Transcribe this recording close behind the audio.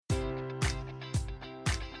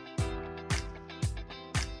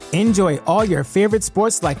Enjoy all your favorite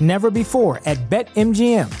sports like never before at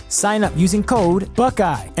BetMGM. Sign up using code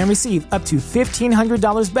Buckeye and receive up to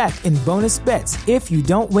 $1,500 back in bonus bets if you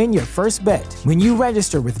don't win your first bet. When you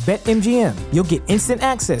register with BetMGM, you'll get instant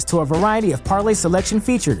access to a variety of parlay selection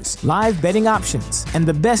features, live betting options, and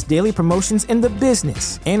the best daily promotions in the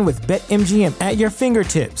business. And with BetMGM at your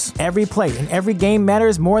fingertips, every play and every game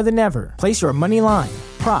matters more than ever. Place your money line,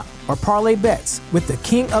 prop, or parlay bets with the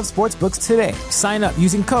king of sportsbooks today. Sign up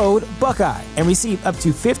using code Buckeye and receive up to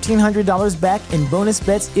 $1,500 back in bonus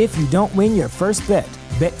bets if you don't win your first bet.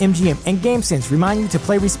 BetMGM and GameSense remind you to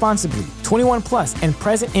play responsibly. 21 plus and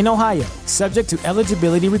present in Ohio, subject to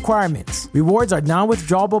eligibility requirements. Rewards are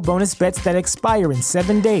non-withdrawable bonus bets that expire in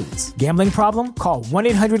 7 days. Gambling problem? Call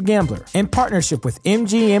 1-800-GAMBLER. In partnership with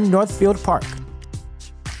MGM Northfield Park.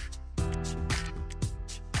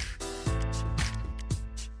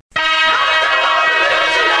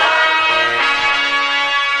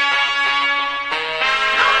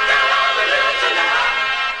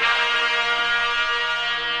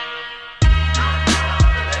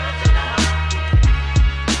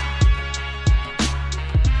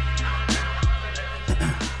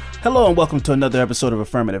 Hello and welcome to another episode of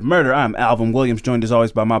Affirmative Murder. I'm Alvin Williams, joined as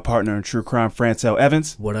always by my partner in true crime, Francel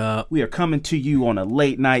Evans. What up? We are coming to you on a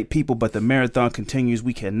late night, people, but the marathon continues.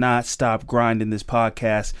 We cannot stop grinding this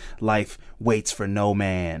podcast. Life waits for no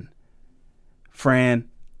man. Fran,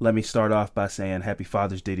 let me start off by saying Happy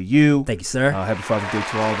Father's Day to you. Thank you, sir. Happy Father's Day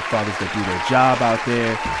to all the fathers that do their job out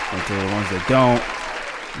there, and to the ones that don't.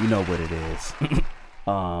 You know what it is.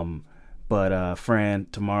 But Fran,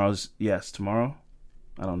 tomorrow?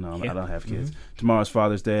 I don't know. Yeah. I don't have kids. Mm-hmm. Tomorrow's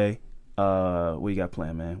Father's Day. What you got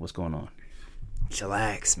planned, man? What's going on?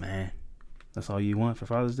 Chillax, man. That's all you want for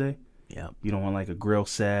Father's Day? Yep. You don't want like a grill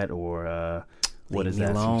set or what is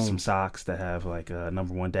that? Some socks that have like a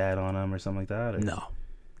number one dad on them or something like that? Or no.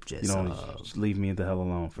 Just, you don't just leave me the hell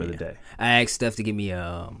alone for the day. I asked Steph to give me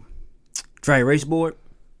a dry erase board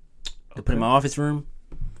to put in my office room.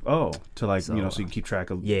 Oh, to like, so you can keep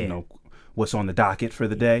track of, what's on the docket for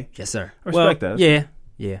the day? Yes, sir. I respect that.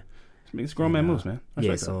 Yeah. It's grown man moves, man.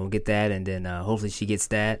 So we'll get that, and then hopefully she gets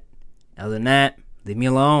that. Other than that, leave me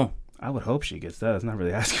alone. I would hope she gets that. It's not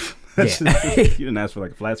really asking for that. You didn't ask for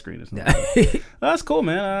like a flat screen or something. That's cool,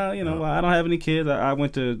 man. I don't have any kids. I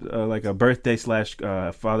went to like a birthday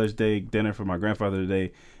 / Father's Day dinner for my grandfather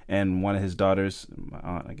today, and one of his daughters, my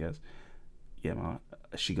aunt, I guess. Yeah, my aunt.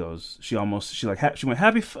 She went,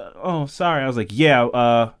 happy. Oh, sorry. I was like,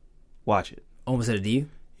 yeah. Watch it. Almost said it to you?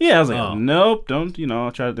 Yeah, I was like, nope, don't. I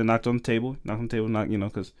tried to knock on the table,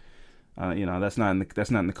 because, that's not in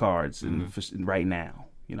the cards right now.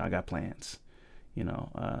 I got plans. I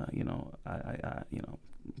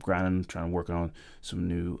grinding, trying to work on some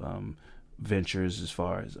new ventures as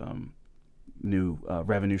far as new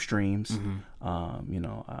revenue streams.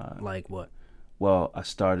 Mm-hmm. Like what? Well, I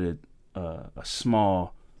started a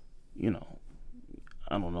small, I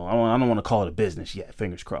don't know. I don't want to call it a business yet.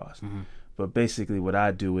 Fingers crossed. Mm-hmm. But basically, what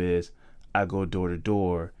I do is I go door to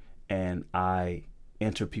door and I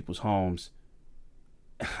enter people's homes.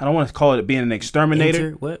 I don't want to call it being an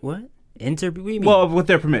exterminator. What? Enter? What do you mean? Well, with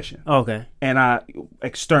their permission. Oh, okay. And I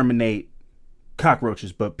exterminate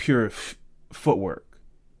cockroaches, but pure footwork.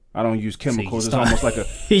 I don't use chemicals. It's almost like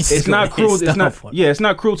it's not cruel. It's not. Yeah, it's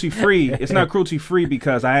not cruelty free. It's not cruelty free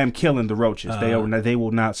because I am killing the roaches. They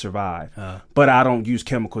will not survive. But I don't use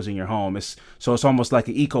chemicals in your home. It's almost like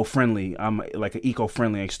an eco-friendly. I'm like an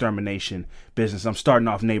eco-friendly extermination business. I'm starting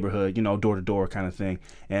off neighborhood, door to door kind of thing.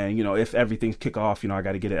 And if everything's kick off, I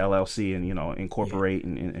got to get an LLC and incorporate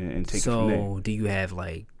and take it from there. So do you have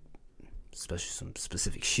like some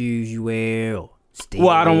specific shoes you wear? Or well,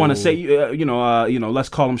 I don't want to say, let's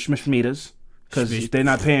call them schmischmitas because they're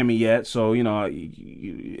not paying me yet. So,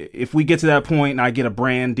 if we get to that point and I get a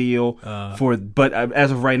brand deal but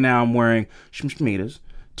as of right now, I'm wearing schmischmitas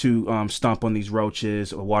to stomp on these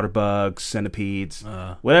roaches or water bugs, centipedes,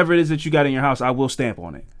 whatever it is that you got in your house, I will stamp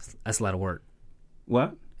on it. That's a lot of work.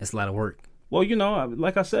 What? That's a lot of work. Well,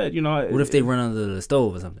 like I said, what if they run under the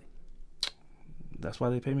stove or something? That's why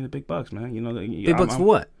they pay me the big bucks, man. Big bucks for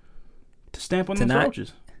what? To stamp on those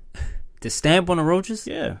roaches. To stamp on the roaches?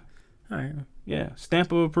 Yeah. All right. Yeah.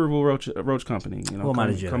 Stamp of approval roach company. Who am I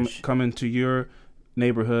to judge? Coming to your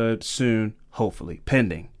neighborhood soon, hopefully.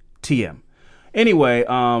 Pending. TM. Anyway,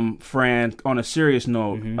 Fran, on a serious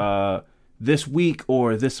note, this week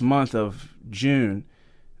or this month of June,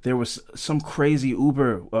 there was some crazy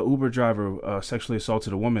Uber driver sexually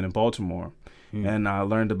assaulted a woman in Baltimore. And I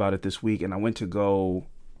learned about it this week, and I went to go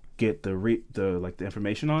get the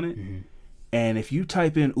information on it. And if you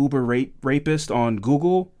type in Uber rapist on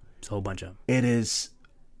Google, it's a whole bunch of them. It is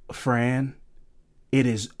Fran, it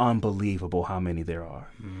is unbelievable how many there are.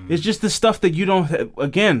 It's just the stuff that you don't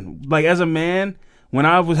again, like as a man, when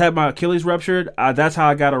I had my Achilles ruptured, that's how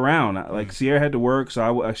I got around. Like Sierra had to work,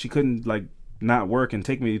 so she couldn't like not work and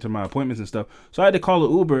take me to my appointments and stuff. So I had to call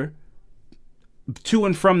an Uber to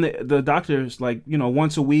and from the doctors, like, you know,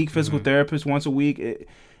 once a week, physical therapist once a week.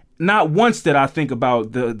 Not once did I think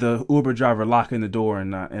about the Uber driver locking the door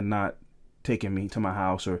and not taking me to my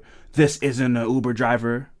house, or this isn't an Uber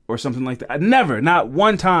driver or something like that. Not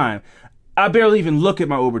one time. I barely even look at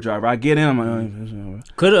my Uber driver. I get in, I'm like,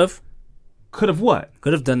 Could have what?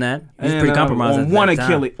 Could have done that. He's pretty compromised. On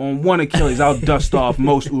one Achilles, I'll dust off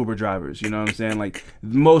most Uber drivers. You know what I'm saying? Like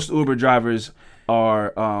most Uber drivers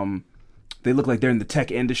are, they look like they're in the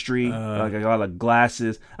tech industry. Like a lot of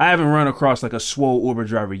glasses. I haven't run across like a swole Uber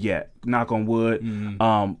driver yet. Knock on wood.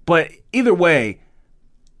 But either way,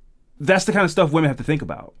 that's the kind of stuff women have to think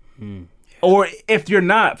about. Or if you're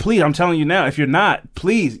not, please, I'm telling you now, if you're not,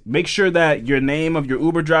 please make sure that your name of your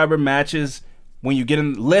Uber driver matches when you get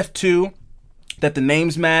in Lyft too. That the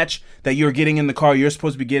names match, that you're getting in the car you're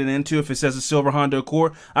supposed to be getting into. If it says a silver Honda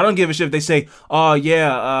Accord, I don't give a shit if they say, oh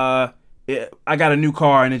yeah, I got a new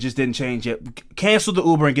car and it just didn't change yet. Cancel the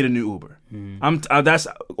Uber and get a new Uber.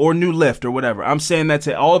 Or new Lyft or whatever. I'm saying that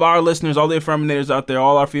to all of our listeners, all the affirmators out there,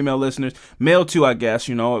 all our female listeners, male too, I guess,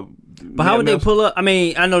 you know. But how would they pull up? I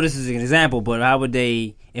mean, I know this is an example, but how would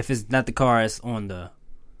they, if it's not the car, it's on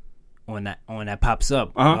that pops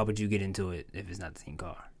up, how would you get into it if it's not the same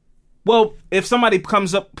car? Well, if somebody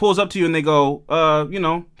pulls up to you and they go, you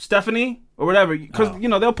know, Stephanie or whatever, because you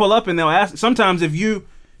know they'll pull up and they'll ask. Sometimes if you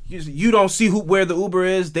don't see where the Uber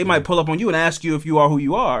is, they might pull up on you and ask you if you are who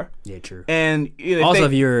you are. Yeah, true. And also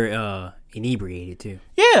if you're inebriated too.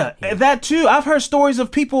 Yeah, that too. I've heard stories of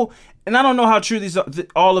people, and I don't know how true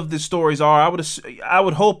all of these stories are. I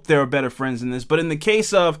would hope there are better friends than this. But in the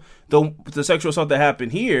case of the sexual assault that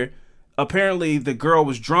happened here, apparently the girl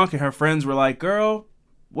was drunk and her friends were like, "Girl,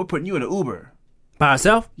 we're putting you in an Uber." By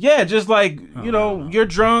herself? Yeah, just like, you're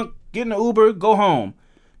drunk, get in an Uber, go home.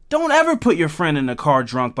 Don't ever put your friend in a car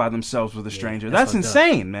drunk by themselves with a stranger. That's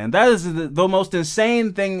insane, man. That is the most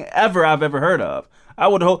insane thing ever I've ever heard of. I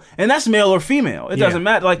would hope, and that's male or female. It doesn't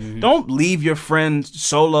matter. Like, don't leave your friend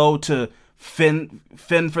solo to fend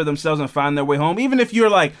for themselves and find their way home. Even if you're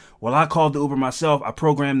like, well, I called the Uber myself, I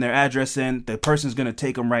programmed their address in, the person's going to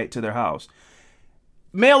take them right to their house.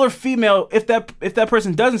 Male or female, if that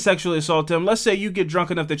person doesn't sexually assault them, let's say you get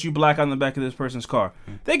drunk enough that you black out in the back of this person's car.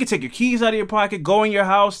 They can take your keys out of your pocket, go in your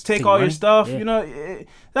house, take all your stuff. Yeah. You know,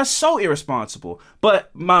 that's so irresponsible.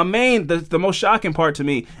 But the most shocking part to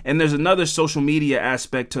me, and there's another social media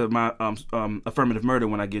aspect to my affirmative murder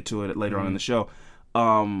when I get to it later on in the show.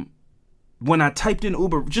 When I typed in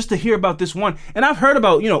Uber, just to hear about this one, and I've heard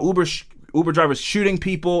about, you know, Uber drivers shooting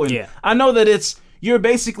people, and I know that you're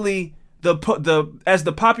basically as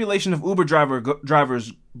the population of Uber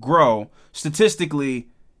drivers grow, statistically,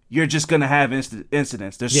 you're just gonna have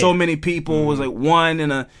incidents. There's so many people. It was like one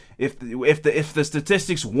in if the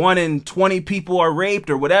statistics 1 in 20 people are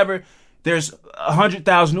raped or whatever. There's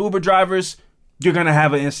 100,000 Uber drivers. You're gonna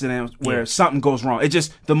have an incident where something goes wrong. It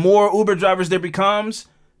just, the more Uber drivers there becomes,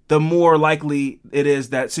 the more likely it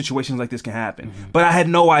is that situations like this can happen. But I had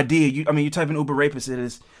no idea. You type in Uber rapist, it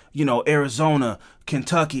is, you know, Arizona,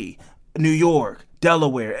 Kentucky, New York,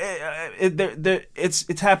 Delaware.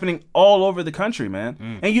 It's happening all over the country,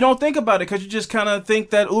 man. And you don't think about it because you just kind of think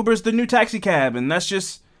that Uber's the new taxi cab, and that's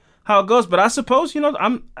just how it goes. But I suppose, you know,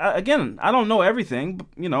 I don't know everything,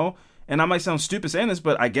 you know, and I might sound stupid saying this,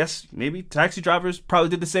 but I guess maybe taxi drivers probably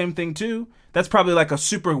did the same thing too. That's probably like a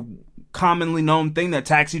super commonly known thing, that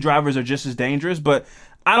taxi drivers are just as dangerous. But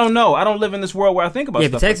I don't know. I don't live in this world where I think about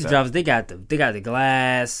stuff but taxi like drivers, they got the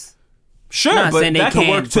glass. Sure, but that could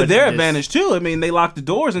work to their advantage too. I mean, they lock the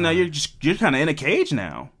doors, and now you're kind of in a cage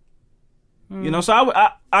now. You know, so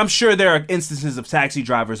I'm sure there are instances of taxi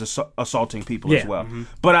drivers assaulting people as well.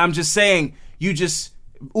 But I'm just saying,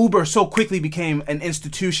 Uber so quickly became an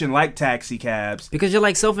institution like taxi cabs because you're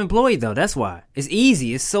like self-employed though. That's why it's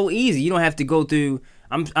easy. It's so easy. You don't have to go through.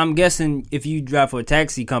 I'm guessing if you drive for a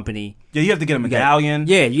taxi company, you have to get a medallion.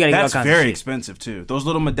 You got to get all kinds of shit. That's very expensive too. Those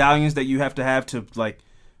little medallions that you have to like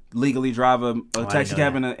legally drive a taxi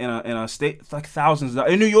cab in a state, it's like thousands of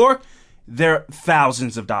dollars. In New York, they're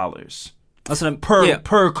thousands of dollars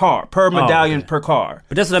per car, per medallion per car.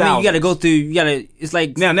 But that's what I mean. You got to go through. It's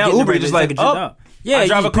like now Uber just like, I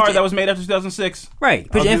drive a car that was made after 2006.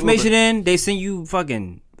 Right. Put your information in. They send you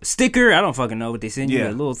fucking sticker. I don't fucking know what they send you. A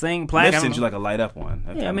little thing, plaque. They send you like a light up one.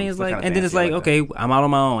 I mean, it's like, and then it's like, okay, I'm out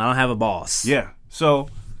on my own. I don't have a boss. Yeah. So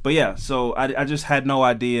I just had no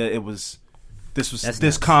idea it was this was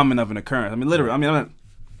this common of an occurrence. I mean, literally. I mean, I'm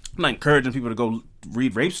not encouraging people to go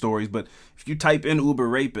read rape stories, but if you type in Uber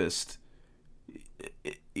rapist,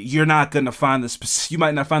 you're not going to find you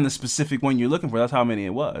might not find the specific one you're looking for. That's how many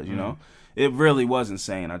it was, you know? It really was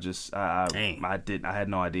insane. I had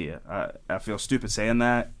no idea. I feel stupid saying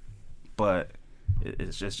that, but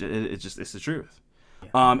it's the truth.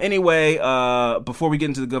 Yeah. Anyway, before we get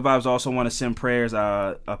into the good vibes, I also want to send prayers.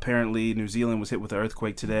 Apparently New Zealand was hit with an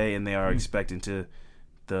earthquake today, and they are expecting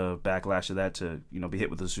the backlash of that to, be hit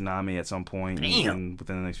with a tsunami at some point within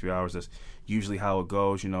the next few hours. That's usually how it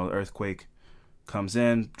goes. The earthquake comes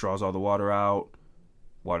in, draws all the water out,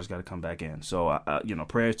 water's got to come back in. So,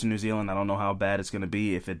 prayers to New Zealand. I don't know how bad it's going to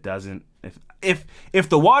be if it doesn't. If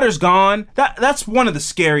the water's gone, that's one of the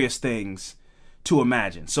scariest things to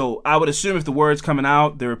imagine. So I would assume if the word's coming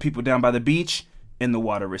out, there are people down by the beach and the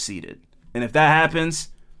water receded. And if that happens,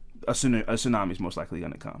 a tsunami is most likely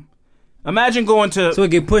going to come. Imagine going to... So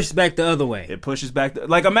it get pushed back the other way. It pushes back...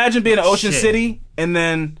 imagine being in Ocean City and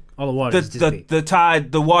then... All the water the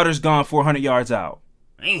tide, the water's gone 400 yards out.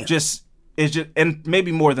 Damn. And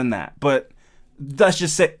maybe more than that. But let's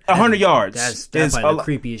just say 100 yards. That's like the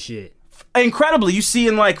creepiest shit. Incredibly, you see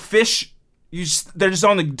in fish, they're just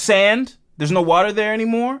on the sand. There's no water there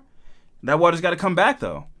anymore. That water's got to come back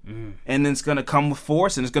though. And then it's going to come with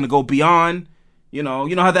force and it's going to go beyond... You know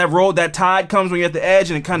how that tide comes when you're at the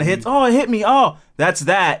edge and it kind of hits. Oh, it hit me. Oh, that's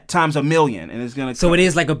that times 1,000,000, and it's gonna. So it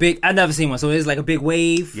is like a big. I've never seen one. So it is like a big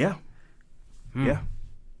wave. Yeah, yeah,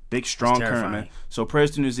 big strong current, man. So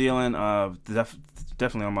prayers to New Zealand.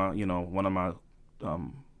 Definitely on my one of my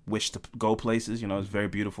wish to go places. It's very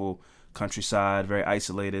beautiful countryside, very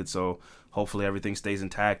isolated. So hopefully everything stays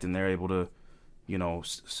intact and they're able to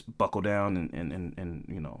buckle down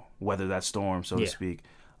and weather that storm, so to speak.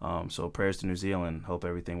 So prayers to New Zealand. Hope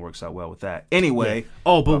everything works out well with that. Anyway.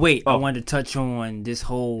 Yeah. But wait. I wanted to touch on this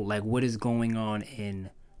whole, what is going on in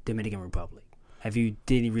Dominican Republic. Have you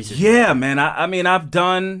did any research? Yeah, man. I mean, I've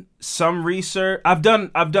done some research. I've done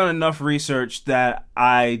enough research that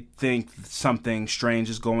I think something strange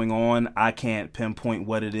is going on. I can't pinpoint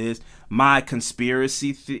what it is. My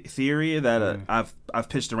conspiracy theory that I've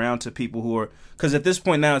pitched around to people who are, because at this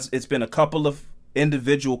point now it's been a couple of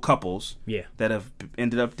individual couples that have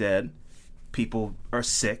ended up dead. People are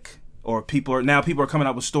sick, or people are coming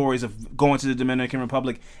up with stories of going to the Dominican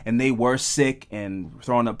Republic and they were sick and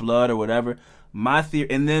throwing up blood or whatever. My theory,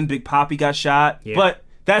 and then Big Papi got shot, but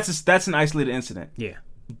that's an isolated incident. Yeah,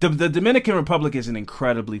 the Dominican Republic is an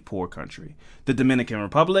incredibly poor country. The Dominican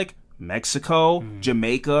Republic, Mexico,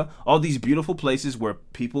 Jamaica, all these beautiful places where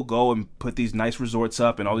people go and put these nice resorts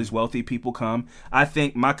up and all these wealthy people come. I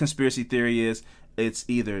think my conspiracy theory is it's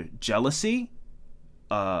either jealousy,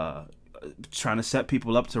 trying to set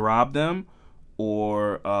people up to rob them,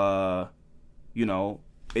 or,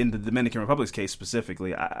 in the Dominican Republic's case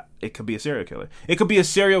specifically, it could be a serial killer. It could be a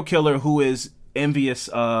serial killer who is envious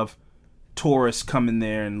of tourists coming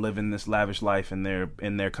there and living this lavish life in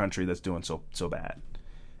their country that's doing so bad.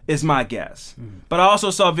 Is my guess. But I also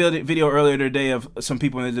saw a video earlier today of some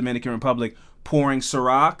people in the Dominican Republic pouring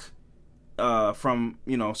Ciroc from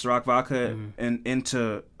Ciroc vodka and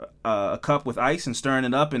into a cup with ice and stirring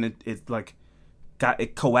it up, and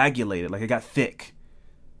it coagulated, like it got thick.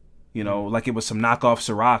 Like it was some knockoff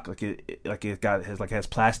Ciroc, like it has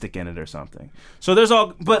plastic in it or something. So there's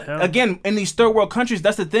all, but again, in these third world countries,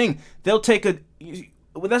 that's the thing. They'll take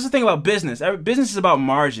that's the thing about business. Business is about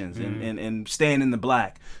margins and staying in the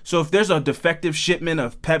black. So if there's a defective shipment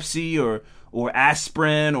of Pepsi or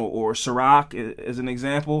aspirin or Ciroc, as an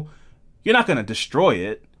example, you're not going to destroy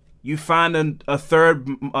it. You find a third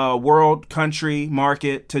world country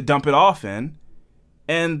market to dump it off in,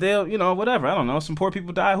 and they'll, whatever. I don't know. Some poor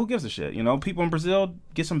people die. Who gives a shit? People in Brazil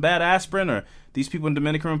get some bad aspirin, or these people in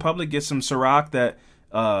Dominican Republic get some Ciroc that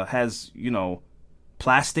has,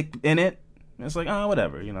 plastic in it. It's like,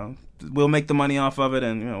 whatever, we'll make the money off of it,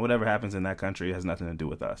 and whatever happens in that country has nothing to do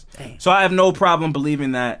with us. Dang. So I have no problem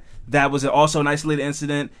believing that was also an isolated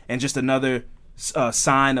incident and just another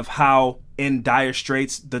sign of how in dire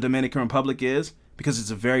straits the Dominican Republic is, because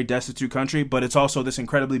it's a very destitute country, but it's also this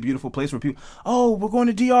incredibly beautiful place where people, we're going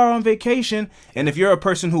to DR on vacation, and if you're a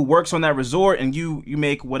person who works on that resort and you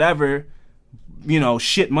make whatever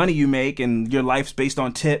shit money you make, and your life's based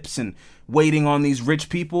on tips and waiting on these rich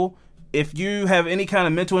people. If you have any kind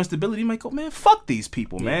of mental instability, you might go, man, fuck these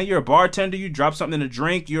people, man. You're a bartender, you drop something in a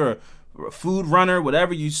drink, you're a food runner,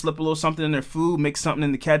 whatever, you slip a little something in their food, mix something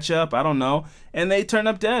in the ketchup, I don't know, and they turn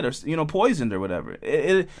up dead or poisoned or whatever.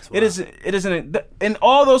 It isn't in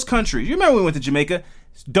all those countries. You remember when we went to Jamaica?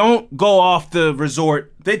 Don't go off the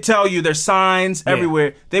resort. They tell you there's signs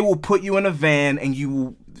everywhere. They will put you in a van and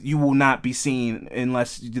you will not be seen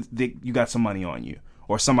unless you got some money on you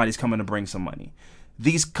or somebody's coming to bring some money.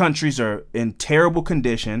 These countries are in terrible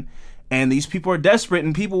condition and these people are desperate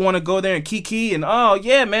and people want to go there and kiki and, oh,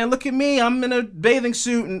 yeah, man, look at me. I'm in a bathing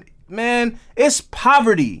suit and, man, it's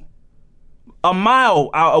poverty a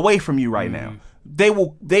mile away from you right now. They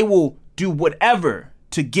will do whatever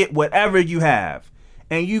to get whatever you have.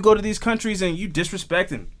 And you go to these countries and you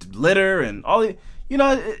disrespect and litter and all the,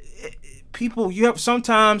 people, you have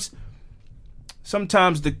sometimes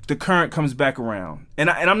the current comes back around. And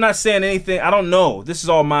I'm not saying anything, I don't know. This is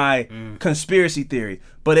all my conspiracy theory.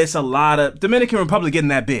 But it's a lot of, Dominican Republic getting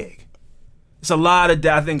that big. It's a lot of,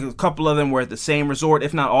 I think a couple of them were at the same resort.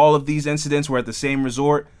 If not all of these incidents were at the same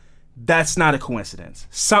resort. That's not a coincidence.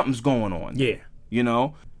 Something's going on. Yeah.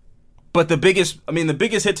 But the biggest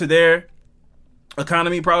hit to their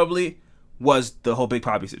economy probably was the whole Big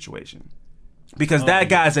Papi situation, because that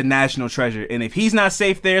guy's a national treasure, and if he's not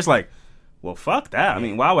safe there, it's like, well, fuck that. I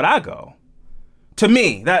mean, why would I go? To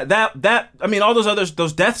me, that I mean, all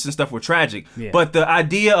those deaths and stuff were tragic, but the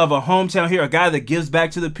idea of a hometown hero, a guy that gives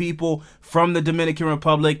back to the people from the Dominican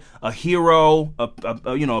Republic, a hero,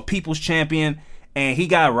 a people's champion, and he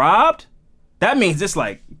got robbed. That means it's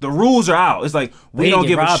like the rules are out. It's like we don't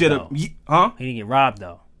give a shit. He didn't get robbed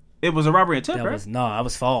though. It was a robbery attempt, right? That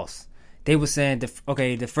was false. They were saying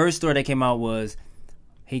the first story that came out was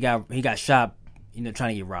he got shot, trying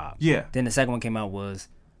to get robbed. Yeah. Then the second one came out was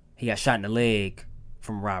he got shot in the leg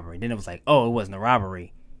from robbery. Then it was like, oh, it wasn't a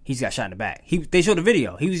robbery. He just got shot in the back. They showed the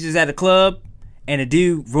video. He was just at a club, and a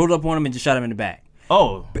dude rolled up on him and just shot him in the back.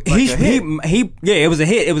 Oh, like it was a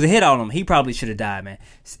hit. It was a hit on him. He probably should have died, man.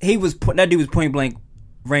 That dude was point blank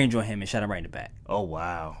range on him and shot him right in the back. Oh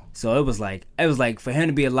wow. So it was like for him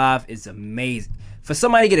to be alive is amazing. For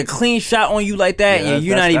somebody to get a clean shot on you like that and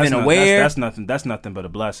you're not even aware. That's nothing but a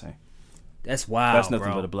blessing. That's wild. That's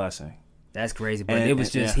nothing but a blessing. That's crazy. But it was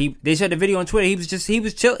just they showed the video on Twitter. He was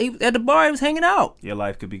chill. He was at the bar. He was hanging out. Your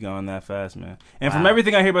life could be gone that fast, man. And from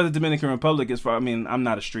everything I hear about the Dominican Republic, I'm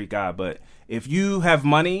not a street guy, but if you have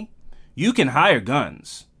money, you can hire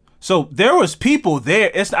guns. So there was people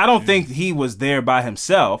there. I don't think he was there by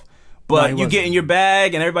himself, but you get in your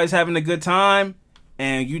bag and everybody's having a good time,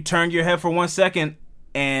 and you turn your head for 1 second,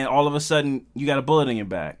 and all of a sudden you got a bullet in your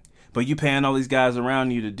back. But you paying all these guys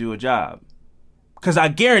around you to do a job. Because I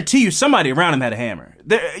guarantee you somebody around him had a hammer.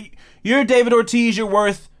 You're David Ortiz, you're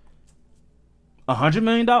worth $100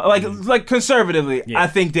 million? Like conservatively, I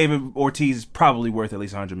think David Ortiz is probably worth at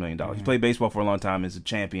least $100 million. Mm-hmm. He played baseball for a long time as a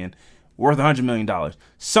champion. Worth $100 million.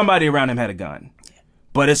 Somebody around him had a gun.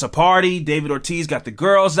 But it's a party. David Ortiz got the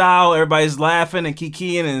girls out. Everybody's laughing and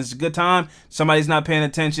kikiing, and it's a good time. Somebody's not paying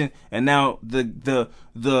attention. And now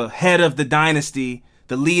the head of the dynasty,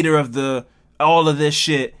 the leader of all of this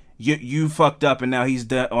shit, you fucked up, and now he's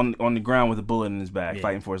dead on the ground with a bullet in his back,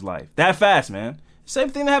 fighting for his life. That fast, man. Same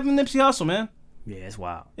thing that happened to Nipsey Hussle, man. Yeah, it's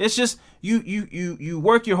wild. It's just you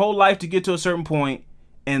work your whole life to get to a certain point,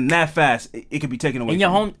 and that fast, it could be taken away. In your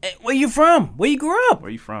home, where you from? Where you grew up?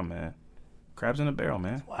 Where you from, man? Crabs in a barrel,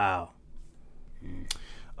 man. Wow.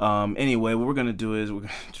 Anyway, what we're gonna do is we're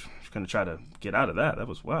gonna try to get out of that. That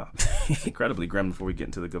was incredibly grim before we get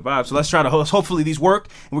into the good vibes. So let's try to hopefully these work,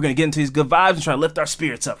 and we're gonna get into these good vibes and try to lift our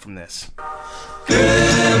spirits up from this. Good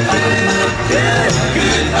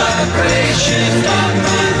vibration.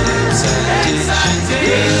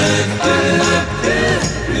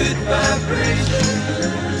 Good vibration.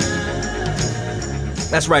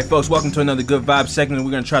 That's right, folks. Welcome to another Good Vibe segment.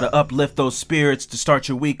 We're going to try to uplift those spirits to start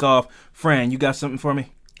your week off. Fran, you got something for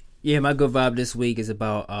me? Yeah, my good vibe this week is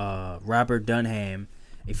about Robert Dunham,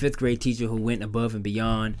 a 5th grade teacher who went above and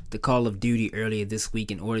beyond the call of duty earlier this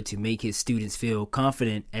week in order to make his students feel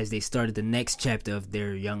confident as they started the next chapter of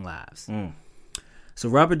their young lives. So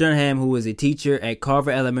Robert Dunham, who was a teacher at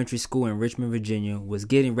Carver Elementary School in Richmond, Virginia, was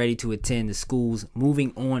getting ready to attend the school's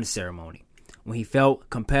moving on ceremony when he felt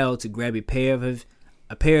compelled to grab a pair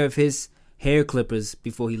of his hair clippers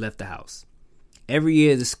before he left the house. Every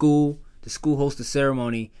year, the school hosts a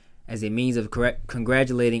ceremony as a means of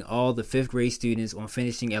congratulating all the 5th grade students on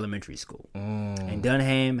finishing elementary school. And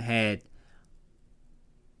Dunham had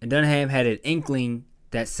an inkling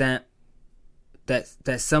that some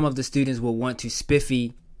of the students will want to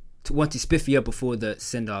spiffy up before the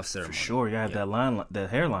send-off ceremony. For sure, you had that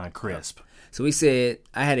hairline crisp. So he said,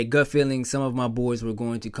 "I had a gut feeling some of my boys were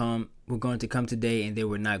going to come today, and they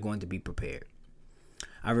were not going to be prepared.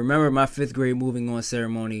 I remember my 5th grade moving on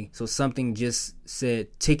ceremony, so something just said,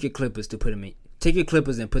 take your clippers and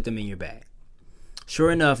put them in your bag. Sure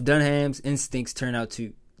enough, Dunham's instincts turn out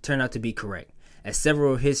to be correct, as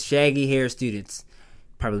several of his shaggy hair students,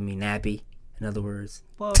 probably mean nappy, in other words.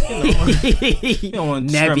 Well, you don't want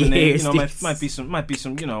to discriminate. Might be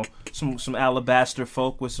some some alabaster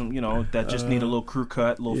folk with some that just need a little crew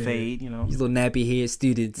cut, a little fade. These little nappy hair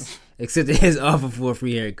students accepted his offer for a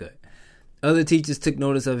free haircut. Other teachers took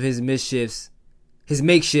notice of his makeshifts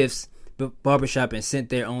barbershop and sent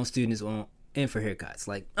their own students in for haircuts.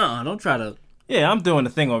 Like, don't try to. Yeah, I'm doing the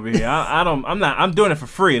thing over here. I'm doing it for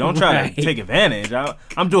free. Don't try to take advantage.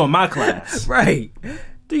 I'm doing my class. Right.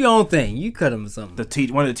 Do your own thing. You cut them or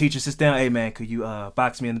something. One of the teachers sits down. Hey, man, could you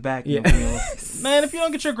box me in the back? Yeah. Man, if you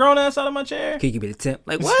don't get your grown ass out of my chair. Can you give me the temp?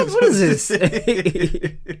 Like, what? What is this?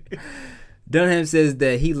 Dunham says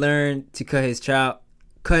that he learned to cut his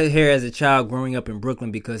hair as a child growing up in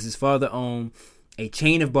Brooklyn because his father owned a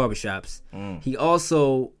chain of barbershops.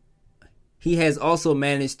 He has also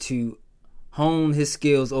managed to hone his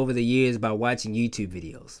skills over the years by watching YouTube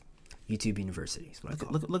videos. YouTube University is what I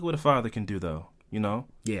call it. Look what a father can do, though.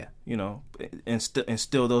 Yeah.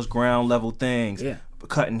 Instill those ground level things. Yeah.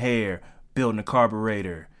 Cutting hair, building a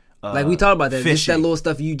carburetor. Like we talked about that. Fishing. Just that little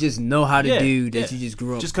stuff you just know how to do that you just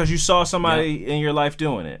grew up. Just because you saw somebody in your life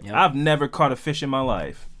doing it. Yep. I've never caught a fish in my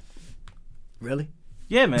life. Really?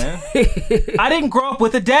 Yeah, man. I didn't grow up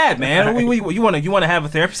with a dad, man. Right. You want to have a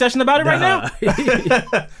therapy session about it right now?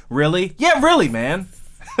 Really? Yeah, really, man.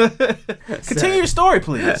 Continue your story,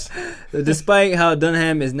 please. Despite how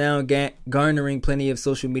Dunham is now garnering plenty of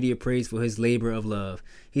social media praise for his labor of love,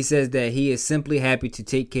 he says that he is simply happy to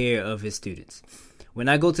take care of his students. When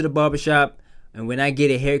I go to the barbershop and when I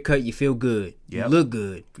get a haircut, you feel good. Yep. You look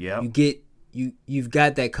good. Yep. You've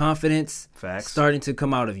got that confidence starting to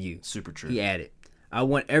come out of you. Super true. He added, I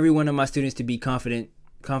want every one of my students to be confident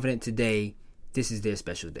today. This is their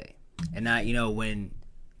special day. And I,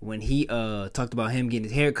 when he talked about him getting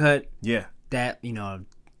his hair cut, that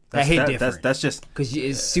hit different. That's just because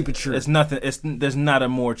it's super true. It's nothing. There's not a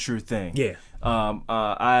more true thing. Yeah.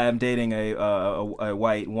 I am dating a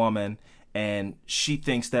white woman, and she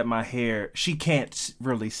thinks that my hair. She can't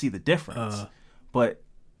really see the difference, but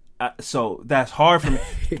so that's hard for me.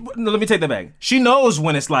 Let me take that back. She knows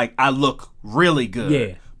when it's like I look really good.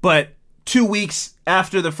 Yeah. But 2 weeks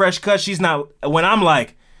after the fresh cut, she's not. When I'm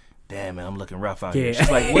like, damn, man, I'm looking rough out here.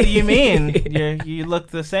 She's like, what do you mean? You look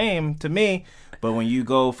the same to me. But when you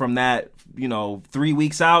go from that, 3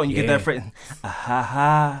 weeks out and you get that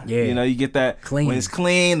you get that clean. When it's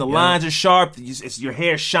clean, the lines are sharp, your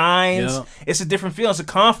hair shines. Yeah. It's a different feeling. It's a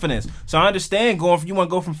confidence. So I understand you want to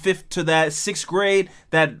go from 5th to that 6th grade,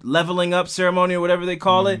 that leveling up ceremony or whatever they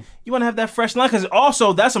call it. You want to have that fresh line because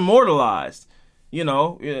also that's immortalized.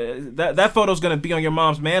 That photo's gonna be on your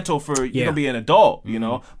mom's mantle for you're gonna be an adult.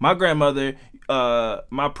 My grandmother,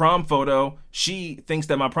 my prom photo, she thinks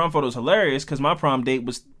that my prom photo is hilarious because my prom date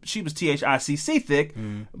was THICC thick,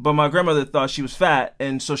 but my grandmother thought she was fat,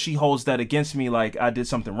 and so she holds that against me like I did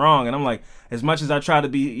something wrong. And I'm like, as much as I try to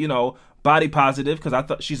be body positive because I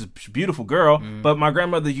thought she's a beautiful girl, but my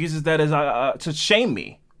grandmother uses that as to shame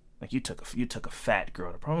me. Like, you took a fat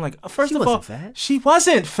girl to prom. I'm like, first of all, she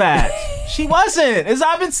wasn't fat. She wasn't.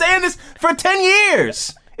 I've been saying this for 10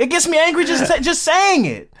 years. It gets me angry just saying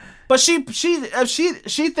it. But she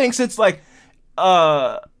thinks it's like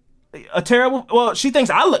a terrible. Well, she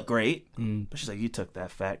thinks I look great. But she's like, you took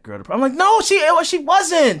that fat girl to prom. I'm like, no, she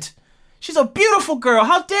wasn't. She's a beautiful girl.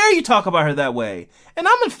 How dare you talk about her that way? And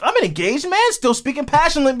I'm an engaged man still speaking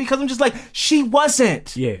passionately because I'm just like, she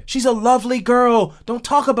wasn't. Yeah. She's a lovely girl. Don't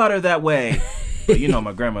talk about her that way. But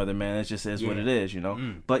my grandmother, man, it just is what it is,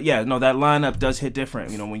 But yeah, no, that lineup does hit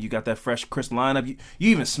different. When you got that fresh, crisp lineup, you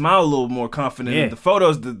even smile a little more confident. Yeah. The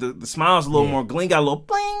photos, the smile's a little more gleam, got a little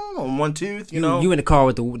bling on one tooth, You in the car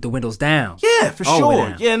with the windows down. Yeah, for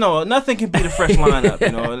sure. Yeah, no, nothing can beat a fresh lineup,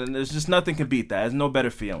 and there's just nothing can beat that. There's no better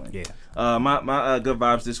feeling. Yeah. My good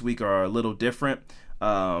vibes this week are a little different.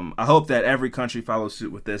 I hope that every country follows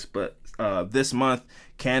suit with this, but this month,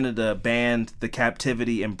 Canada banned the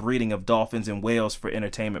captivity and breeding of dolphins and whales for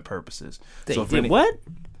entertainment purposes. What?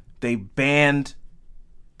 They banned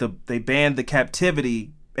the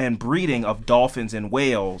captivity and breeding of dolphins and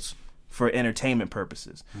whales for entertainment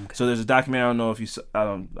purposes. Okay. So there's a documentary. I don't know if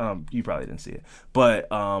you probably didn't see it, but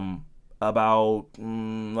about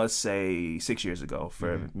let's say 6 years ago.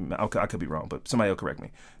 I could be wrong, but somebody will correct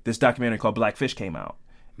me. This documentary called Blackfish came out,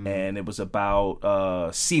 and it was about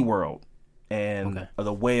SeaWorld and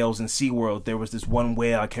the whales in SeaWorld. There was this one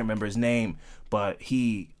whale, I can't remember his name, but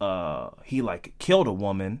he like killed a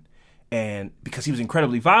woman, and because he was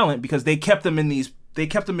incredibly violent, because they kept them in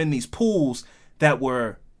these pools that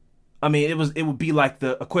were I mean, it would be like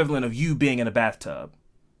the equivalent of you being in a bathtub.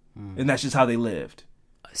 And that's just how they lived.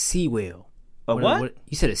 A sea whale. A what?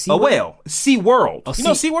 You said a sea whale? A whale. Sea World. You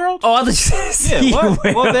know Sea World? Oh, I thought you said sea whale.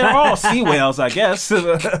 Well, they're all sea whales, I guess.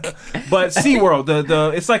 But Sea World,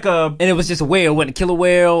 it's like a... And it was just a whale, wasn't a killer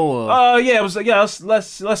whale? Or... Yeah, it was. Yeah,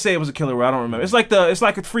 let's say it was a killer whale. I don't remember. It's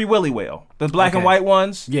like a Free Willy whale, the black and white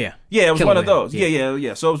ones. Yeah, it was killer one of those.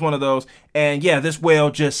 Yeah. So it was one of those, and yeah, this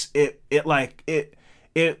whale just it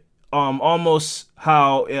almost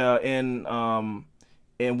how and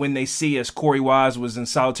When They See Us, Corey Wise was in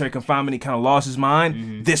solitary confinement. He kind of lost his mind.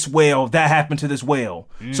 Mm-hmm. This whale, that happened to this whale.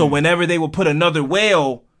 So whenever they would put another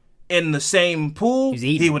whale in the same pool,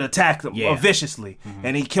 he would attack them viciously. Mm-hmm.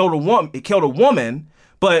 And he killed a woman. It killed a woman.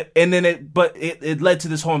 But it led to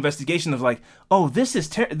this whole investigation of like, oh, this is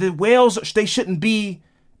the whales. They shouldn't be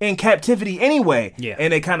in captivity anyway. Yeah.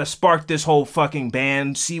 And it kind of sparked this whole fucking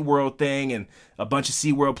banned SeaWorld thing, and a bunch of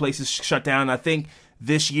SeaWorld places shut down. I think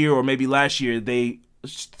this year or maybe last year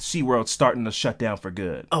SeaWorld's starting to shut down for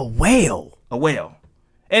good. A whale.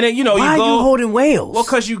 And then, Why are you holding whales? Well,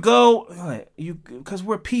 because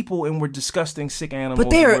we're people and we're disgusting, sick animals.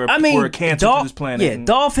 But we're a cancer to this planet. Yeah,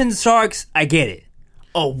 dolphins, sharks, I get it.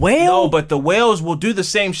 A whale? No, but the whales will do the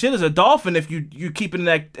same shit as a dolphin if you keep it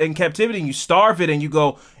in captivity and you starve it and you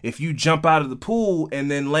go, if you jump out of the pool and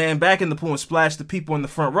then land back in the pool and splash the people in the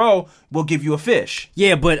front row, we'll give you a fish.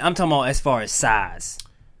 Yeah, but I'm talking about as far as size.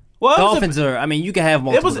 Well, dolphins you can have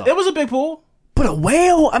multiple. It was a big pool. But a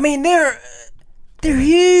whale? I mean, they're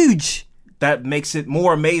huge. That makes it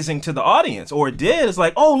more amazing to the audience, or it did. It's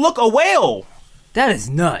like, oh, look, a whale. That is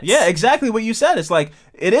nuts. Yeah, exactly what you said. It's like,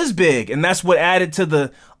 it is big, and that's what added to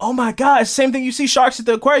the, oh my God, same thing you see sharks at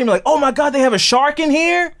the aquarium. You're like, oh my God, they have a shark in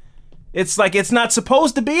here? It's like, it's not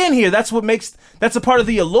supposed to be in here. That's a part of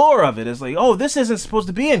the allure of it. It's like, oh, this isn't supposed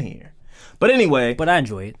to be in here. But anyway. But I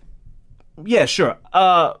enjoy it. Yeah, sure.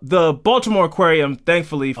 The Baltimore Aquarium,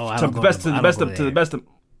 thankfully, well, the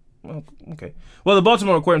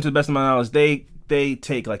Baltimore Aquarium, to the best of my knowledge, they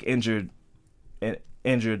take like injured fish.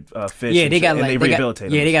 Yeah, they rehabilitate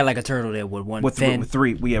them. Yeah, they got like a turtle there with fin. With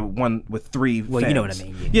three. We have one with three. Well, fins. You know what I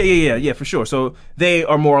mean. Yeah, for sure. So they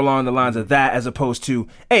are more along the lines of that, as opposed to,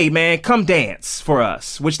 hey man, come dance for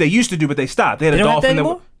us, which they used to do, but they stopped. They had a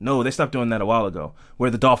dolphin. No, they stopped doing that a while ago, where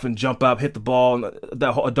the dolphin jump up, hit the ball,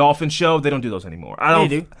 a dolphin show. They don't do those anymore. They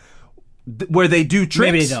do. Where they do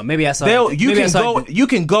tricks. Maybe they don't. Maybe I saw. You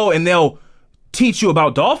can go and they'll teach you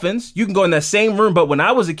about dolphins. You can go in that same room, but when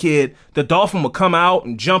I was a kid, the dolphin would come out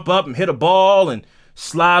and jump up and hit a ball and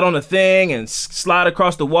slide on a thing and slide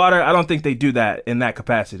across the water. I don't think they do that in that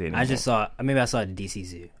capacity anymore. I just saw. Maybe I saw it at the DC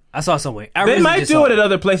Zoo. I saw it somewhere. They might do it at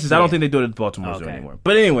other places. Yeah. I don't think they do it at the Baltimore Zoo anymore.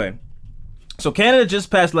 But anyway, so Canada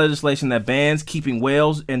just passed legislation that bans keeping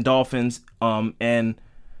whales and dolphins and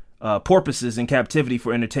porpoises in captivity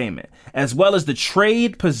for entertainment, as well as the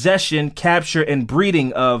trade, possession, capture, and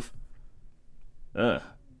breeding of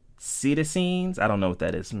cetaceans. I don't know what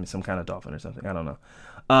that is. Some kind of dolphin or something. I don't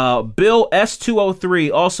know. Bill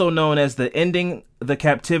S-203, also known as the Ending the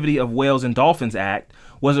Captivity of Whales and Dolphins Act,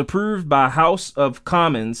 was approved by House of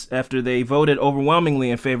Commons after they voted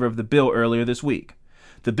overwhelmingly in favor of the bill earlier this week.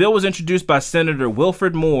 The bill was introduced by Senator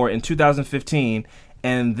Wilfred Moore in 2015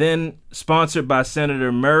 and then sponsored by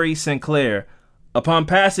Senator Murray Sinclair. Upon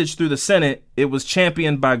passage through the Senate, it was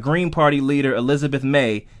championed by Green Party leader Elizabeth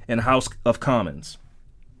May in House of Commons.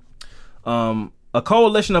 A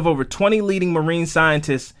coalition of over 20 leading marine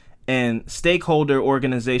scientists and stakeholder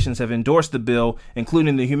organizations have endorsed the bill,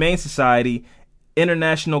 including the Humane Society,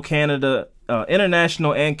 International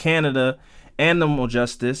and Canada Animal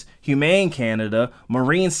Justice, Humane Canada,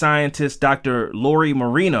 marine scientist Dr. Lori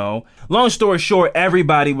Marino. Long story short,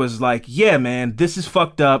 everybody was like, yeah, man, this is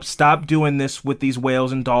fucked up. Stop doing this with these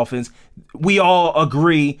whales and dolphins. We all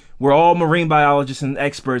agree. We're all marine biologists and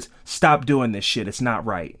experts. Stop doing this shit. It's not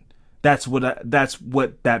right. That's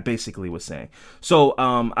what that basically was saying. So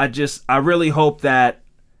I really hope that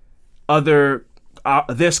other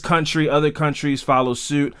countries follow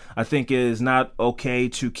suit. I think it is not okay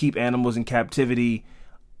to keep animals in captivity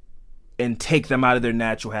and take them out of their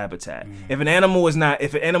natural habitat. If an animal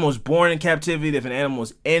is born in captivity, if an animal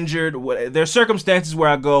is injured, there are circumstances where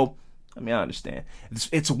I go, I understand.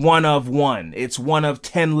 It's one of one. It's one of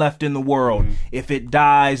 10 left in the world. If it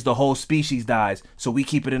dies, the whole species dies. So we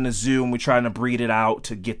keep it in a zoo and we're trying to breed it out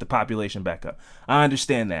to get the population back up. I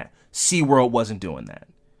understand that. SeaWorld wasn't doing that.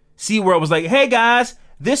 SeaWorld was like, hey guys,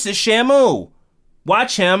 this is Shamu.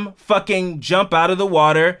 Watch him fucking jump out of the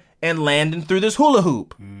water and landing through this hula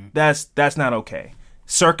hoop. That's not okay.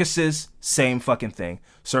 Circuses, same fucking thing.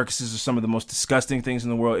 Circuses are some of the most disgusting things in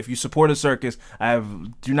the world. If you support a circus,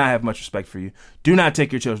 do not have much respect for you. Do not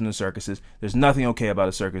take your children to circuses. There's nothing okay about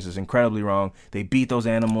a circus. It's incredibly wrong. They beat those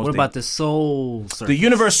animals. What about the Soul Circus? The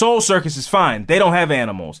Universe Soul Circus is fine. They don't have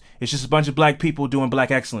animals. It's just a bunch of black people doing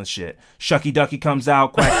black excellence shit. Shucky Ducky comes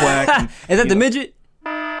out, quack quack. And, is that the midget?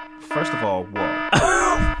 First of all, whoa.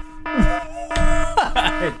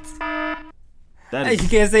 You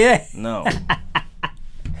can't say that. No.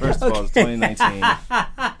 First of all, it's 2019.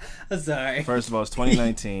 I'm sorry. First of all, it's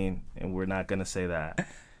 2019, and we're not gonna say that.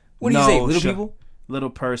 What do you say, little people? Little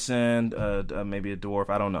person, maybe a dwarf.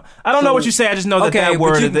 I don't know. I don't know what you say. I just know that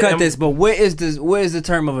word. Okay, but you can cut this. But what is the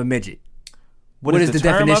term of a midget? What is the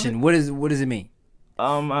definition? What does it mean?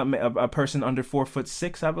 A person under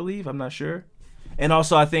 4'6", I believe. I'm not sure. And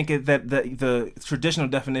also, I think that the traditional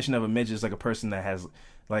definition of a midget is like a person that has,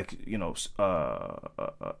 like,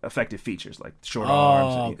 affected features, like short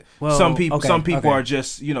arms. Well, some people are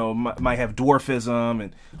just, might have dwarfism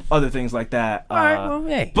and other things like that. All right, well,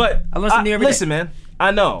 hey, but I listen to you every day. Man,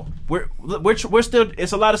 I know we're still.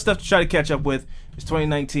 It's a lot of stuff to try to catch up with. It's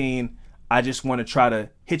 2019. I just want to try to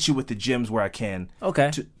hit you with the gems where I can.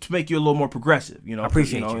 Okay. To make you a little more progressive, I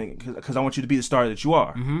appreciate you. Because I want you to be the star that you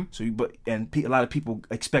are. Mm-hmm. So, a lot of people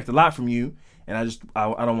expect a lot from you, and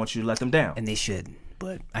I don't want you to let them down. And they shouldn't,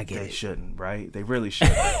 but I get it. They shouldn't, right? They really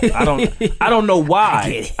shouldn't. I don't know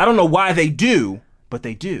why. I don't know why they do, but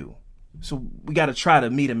they do. So we got to try to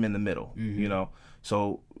meet them in the middle. Mm-hmm.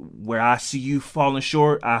 So where I see you falling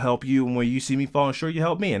short, I help you, and where you see me falling short, you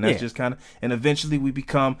help me, and that's just kind of. And eventually, we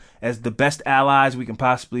become as the best allies we can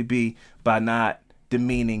possibly be by not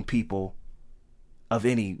demeaning people of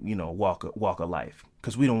any walk of life,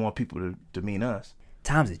 because we don't want people to demean us.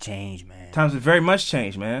 Times have changed, man. Times have very much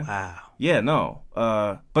changed, man. Wow. Yeah, no.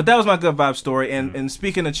 But that was my good vibe story. And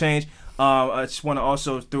speaking of change, I just want to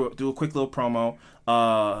also do a quick little promo.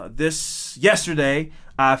 Yesterday,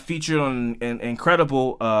 I featured on an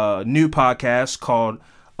incredible new podcast called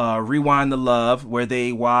Rewind the Love, where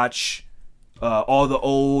they watch all the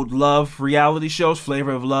old love reality shows,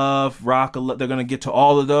 Flavor of Love, Rock of Love. They're going to get to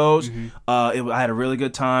all of those. I had a really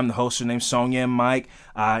good time. The hosts are named Sonia and Mike.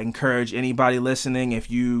 I encourage anybody listening,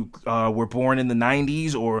 if you were born in the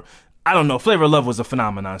 90s or I don't know, Flavor of Love was a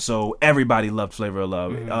phenomenon, so everybody loved Flavor of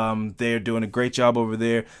Love. They're doing a great job over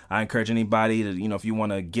there. I encourage anybody to, if you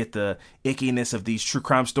want to get the ickiness of these true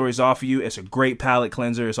crime stories off of you, it's a great palate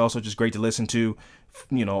cleanser. It's also just great to listen to,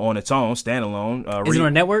 on its own, standalone. Is it on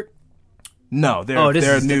a network? No, they're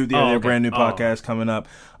a brand new podcast coming up.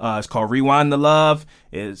 It's called Rewind the Love.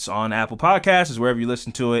 It's on Apple Podcasts. It's wherever you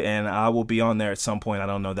listen to it, and I will be on there at some point. I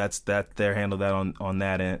don't know. That's their handle that on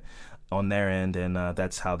that end. On their end, and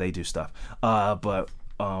that's how they do stuff. But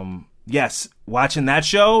yes, watching that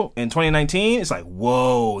show in 2019, it's like,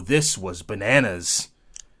 whoa, this was bananas.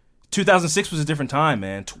 2006 was a different time,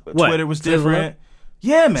 man. Twitter was different.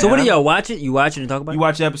 Yeah, man. So what do y'all watch it? You watch it and talk about it? You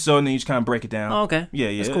watch the episode and then you just kind of break it down. Oh, okay.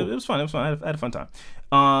 Yeah. That's cool. It was fun. I had a fun time.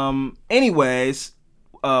 Anyways,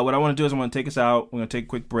 what I want to do is I want to take us out. We're going to take a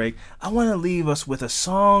quick break. I want to leave us with a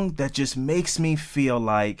song that just makes me feel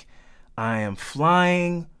like I am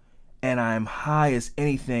flying and I'm high as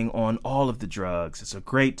anything on all of the drugs. It's a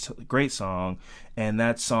great song, and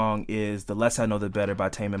that song is "The Less I Know the Better" by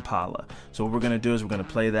Tame Impala. So what we're gonna do is we're gonna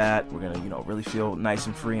play that. We're gonna really feel nice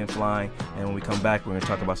and free and flying. And when we come back, we're gonna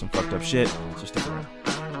talk about some fucked up shit. So stick around.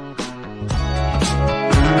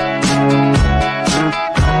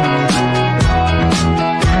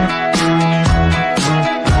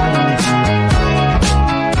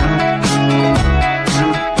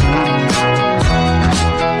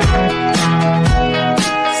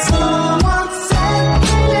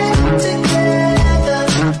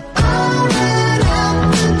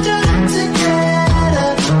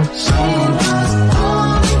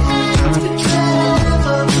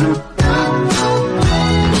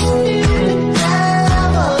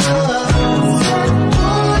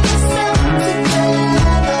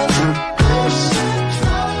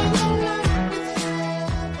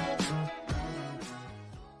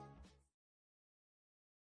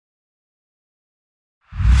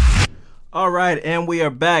 All right, and we are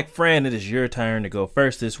back. Fran, it is your turn to go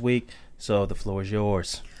first this week, so the floor is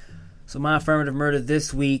yours. So my affirmative murder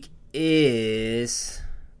this week is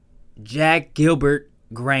Jack Gilbert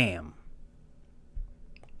Graham.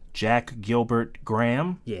 Jack Gilbert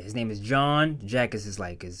Graham? Yeah, his name is John. Jack is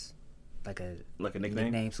like a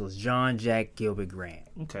nickname? So it's John Jack Gilbert Graham.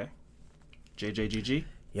 Okay. JJGG?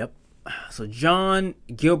 Yep. So John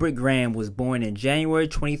Gilbert Graham was born in January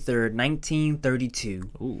 23rd, 1932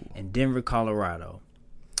 in Denver, Colorado.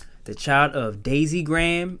 The child of Daisy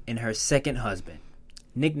Graham and her second husband.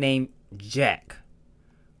 Nicknamed Jack,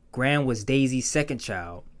 Graham was Daisy's second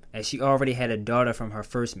child, as she already had a daughter from her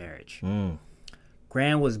first marriage.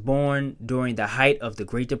 Graham was born during the height of the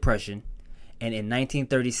Great Depression, and in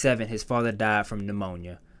 1937 his father died from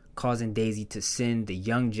pneumonia, causing Daisy to send the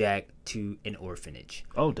young Jack to an orphanage.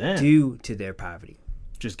 Oh, damn. Due to their poverty.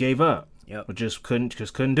 Just gave up. Yep. Or just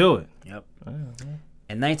couldn't do it. Yep.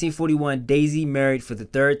 In 1941, Daisy married for the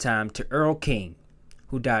third time to Earl King,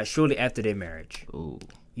 who died shortly after their marriage. Ooh.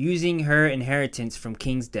 Using her inheritance from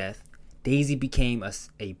King's death, Daisy became a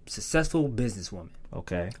successful businesswoman.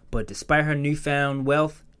 Okay. But despite her newfound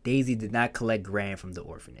wealth, Daisy did not collect Graham from the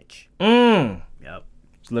orphanage. Yep.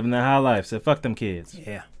 Just living that high life. Said, fuck them kids.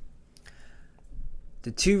 Yeah.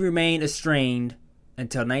 The two remained estranged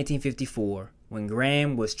until 1954, when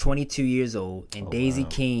Graham was 22 years old and Daisy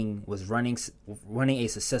King was running a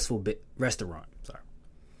successful restaurant.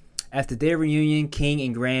 After their reunion, King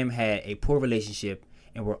and Graham had a poor relationship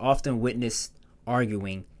and were often witnessed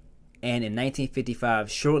arguing. And in 1955,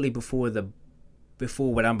 shortly before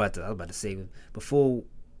what I was about to say, before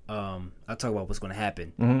I'll talk about what's going to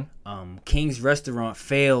happen. King's restaurant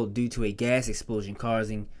failed due to a gas explosion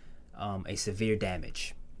causing a severe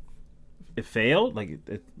damage. It failed? Like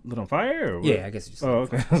it lit on fire? Or what? Yeah, I guess it just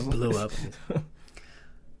okay. blew up.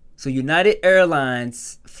 So United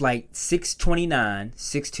Airlines Flight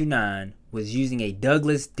 629 was using a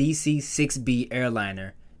Douglas DC-6B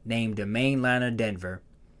airliner named the Mainliner Denver,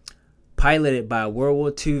 piloted by World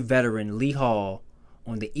War II veteran Lee Hall.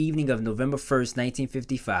 On the evening of November 1st,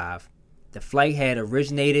 1955, the flight had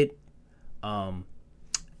originated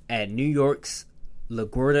at New York's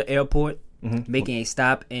LaGuardia Airport, making a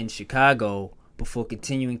stop in Chicago before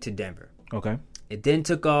continuing to Denver. Okay. It then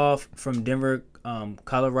took off from Denver,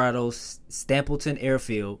 Colorado's Stapleton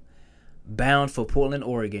Airfield, bound for Portland,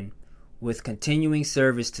 Oregon, with continuing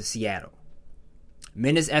service to Seattle.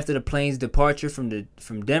 Minutes after the plane's departure from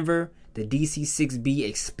Denver, the DC-6B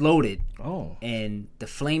exploded, and the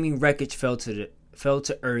flaming wreckage fell to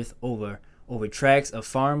earth over tracts of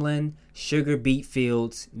farmland, sugar beet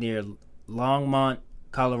fields near Longmont,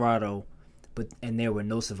 Colorado, and there were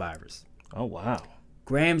no survivors. Oh, wow.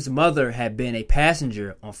 Graham's mother had been a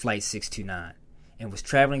passenger on Flight 629 and was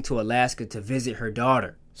traveling to Alaska to visit her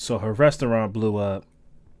daughter. So her restaurant blew up,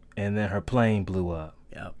 and then her plane blew up.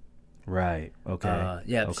 Yep. Right. Okay.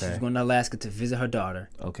 She was going to Alaska to visit her daughter.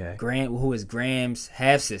 Okay. Graham, who is Graham's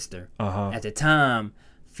half-sister. At the time,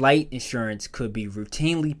 flight insurance could be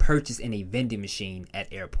routinely purchased in a vending machine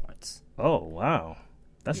at airports. Oh, wow.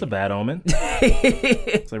 That's a bad omen.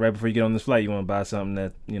 It's like right before you get on this flight, you want to buy something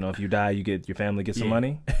that, if you die, your family gets some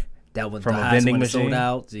money. That was from the a vending machine. Sold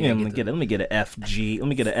out, so let me get an FG. Let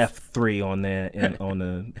me get an F3 on there on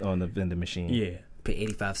the vending machine. Yeah. Pay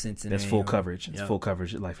 85 cents in That's there. Full coverage. It's full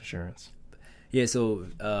coverage life insurance. Yeah, so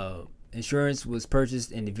insurance was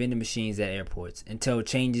purchased in the vending machines at airports until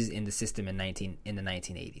changes in the system in the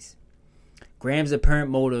 1980s. Graham's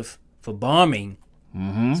apparent motive for bombing,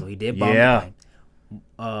 so he did bomb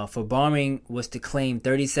for bombing was to claim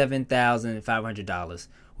 $37,500,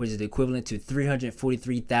 which is the equivalent to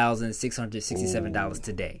 $343,667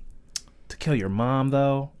 today. To kill your mom,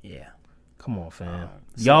 though? Yeah. Come on, fam.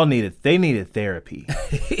 They needed therapy.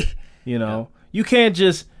 You can't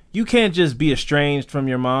just be estranged from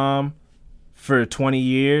your mom for 20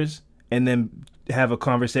 years and then have a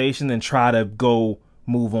conversation and try to go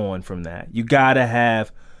move on from that. You gotta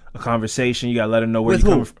have a conversation. You gotta let her know where you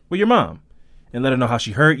come from with your mom and let her know how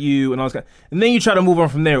she hurt you and all that. And then you try to move on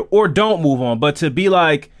from there, or don't move on. But to be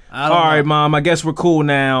like, all right, mom, I guess we're cool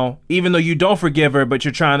now, even though you don't forgive her, but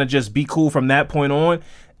you're trying to just be cool from that point on.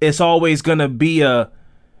 It's always gonna be an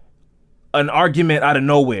argument out of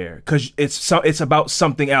nowhere because it's about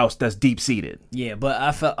something else that's deep seated. Yeah, but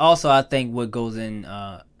I think what goes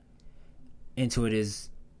into it is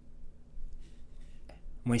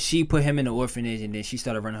when she put him in the orphanage and then she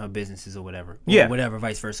started running her businesses or whatever,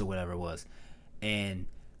 vice versa, whatever it was.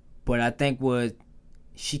 But I think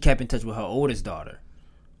she kept in touch with her oldest daughter.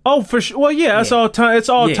 Oh, for sure. Well, yeah, it's all types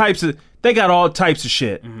of. They got all types of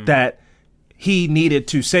shit that he needed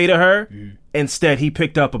to say to her. Instead, he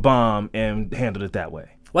picked up a bomb and handled it that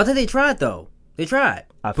way. Well, I think they tried, though. They tried.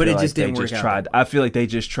 But it just didn't work out. I feel like they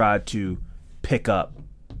just tried to pick up.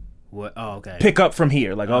 What? Oh, okay. Pick up from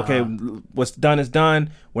here. Like, okay, what's done is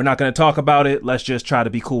done. We're not going to talk about it. Let's just try to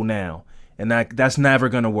be cool now. And that's never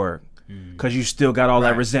going to work. Because you still got all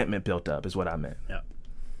that resentment built up, is what I meant. Yeah.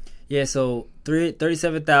 Yeah, so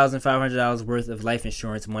 $37,500 worth of life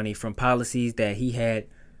insurance money from policies that he had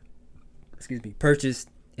purchased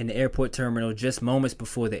in the airport terminal just moments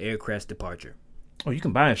before the aircraft's departure. Oh, you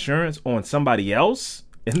can buy insurance on somebody else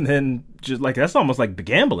And then just like that's almost like the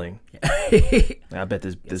gambling. I bet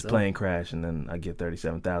this plane crash, and then I get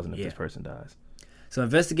 $37,000 if this person dies. So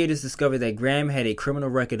investigators discovered that Graham had a criminal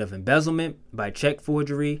record of embezzlement by check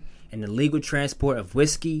forgery and illegal transport of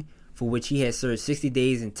whiskey, for which he had served 60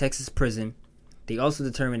 days in Texas prison. They also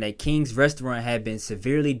determined that King's restaurant had been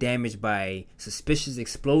severely damaged by a suspicious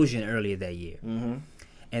explosion earlier that year, and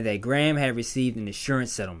that Graham had received an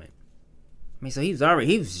insurance settlement. I mean, so he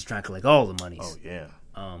was just trying to collect all the monies. Oh yeah.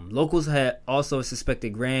 Locals had also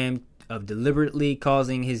suspected Graham of deliberately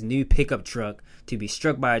causing his new pickup truck to be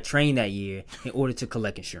struck by a train that year in order to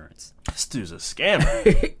collect insurance. This dude's a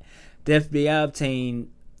scammer. The FBI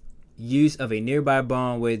obtained use of a nearby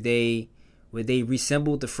barn where they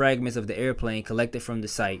reassembled the fragments of the airplane collected from the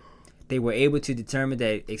site. They were able to determine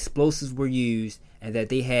that explosives were used and that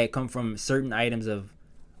they had come from certain items of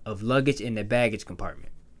luggage in the baggage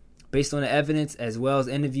compartment. Based on the evidence as well as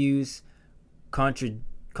interviews,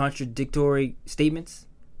 contradictory statements,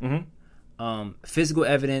 physical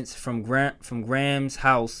evidence from Graham's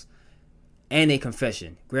house, and a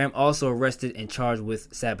confession, Graham also arrested and charged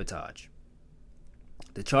with sabotage.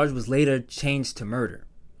 The charge was later changed to murder.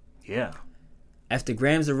 Yeah. After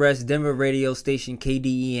Graham's arrest, Denver radio station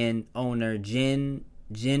KDEN owner Jen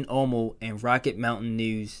Olmo and Rocket Mountain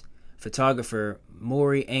News photographer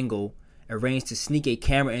Maury Engel arranged to sneak a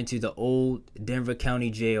camera into the old Denver County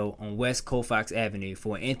Jail on West Colfax Avenue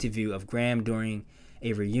for an interview of Graham during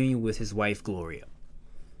a reunion with his wife Gloria.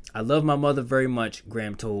 I love my mother very much,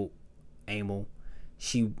 Graham told Amel.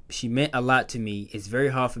 She meant a lot to me. It's very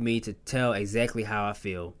hard for me to tell exactly how I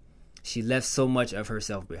feel. She left so much of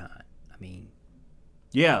herself behind. I mean...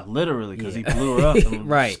 Yeah, literally, because he blew her up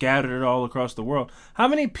and scattered it all across the world. How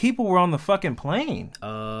many people were on the fucking plane?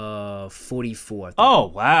 44. Oh,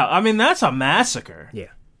 wow. I mean, that's a massacre. Yeah.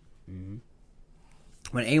 Mm-hmm.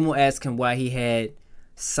 When Amel asked him why he had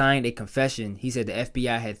signed a confession, he said the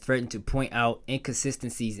FBI had threatened to point out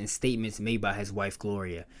inconsistencies in statements made by his wife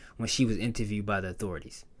Gloria when she was interviewed by the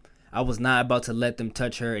authorities. I was not about to let them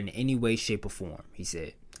touch her in any way, shape, or form, he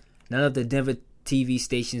said. None of the Denver TV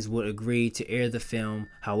stations would agree to air the film.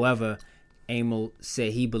 However, Amel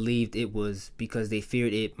said he believed it was because they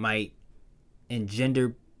feared it might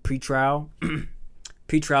engender pretrial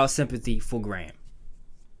sympathy for Graham.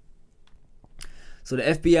 So the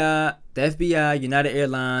FBI, United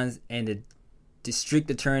Airlines, and the district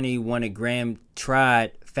attorney wanted Graham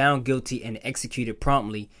tried, found guilty, and executed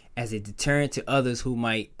promptly as a deterrent to others who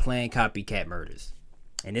might plan copycat murders.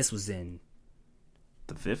 And this was in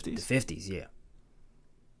the 50s? The 50s, yeah.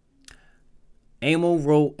 Amel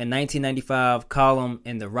wrote a 1995 column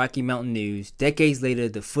in the Rocky Mountain News. Decades later,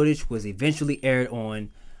 the footage was eventually aired on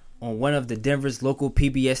one of the Denver's local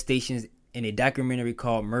PBS stations in a documentary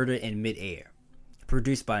called Murder in Midair,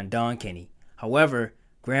 produced by Don Kenny. However,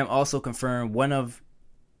 Graham also confirmed on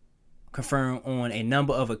a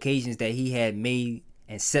number of occasions that he had made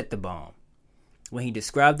and set the bomb. When he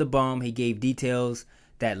described the bomb, he gave details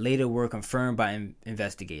that later were confirmed by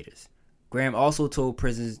investigators. Graham also told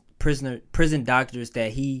prison doctors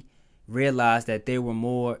that he realized that there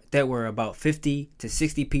were about 50 to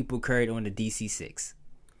 60 people carried on the DC-6.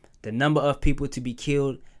 The number of people to be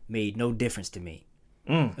killed made no difference to me.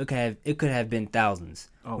 It could have been thousands.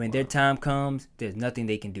 When their time comes, there's nothing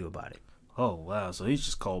they can do about it. Oh wow! So he's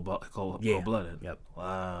just cold-blooded. Yep.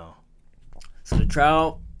 Wow. So the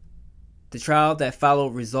trial that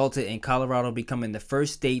followed resulted in Colorado becoming the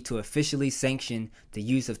first state to officially sanction the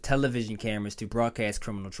use of television cameras to broadcast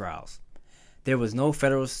criminal trials. There was no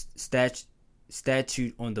federal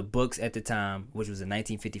statute on the books at the time, which was in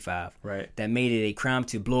 1955, that made it a crime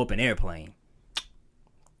to blow up an airplane.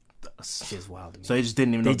 That's just wild to me. So they just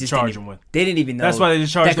didn't even know to charge him with. They didn't even know. That's why they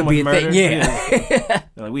just charged him with murder? Yeah.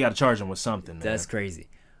 Like, we got to charge him with something. Man. That's crazy.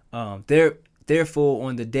 Therefore,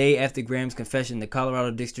 on the day after Graham's confession, the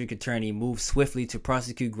Colorado District Attorney moved swiftly to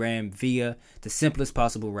prosecute Graham via the simplest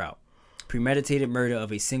possible route: premeditated murder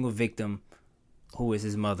of a single victim, who is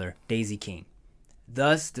his mother, Daisy King.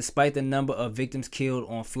 Thus, despite the number of victims killed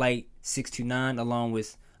on Flight 629 along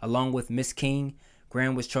with Miss King,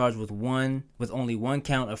 Graham was charged with only one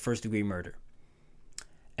count of first-degree murder.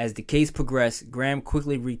 As the case progressed, Graham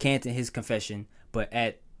quickly recanted his confession, but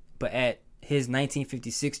at his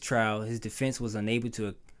 1956 trial, his defense was unable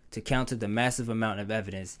to counter the massive amount of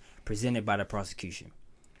evidence presented by the prosecution.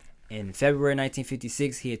 In February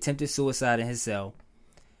 1956, he attempted suicide in his cell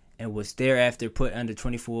and was thereafter put under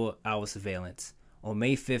 24-hour surveillance. On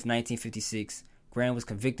May 5, 1956, Graham was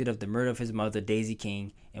convicted of the murder of his mother, Daisy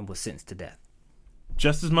King, and was sentenced to death.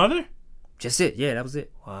 Just his mother? Just it. Yeah, that was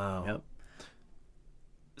it. Wow. Yep.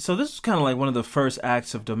 So this was kind of like one of the first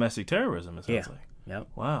acts of domestic terrorism, it sounds like. Yep.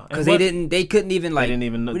 Wow. Because they couldn't even like. They didn't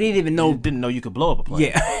even know. We didn't even know. Didn't know you could blow up a plane.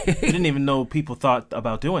 Yeah. They didn't even know people thought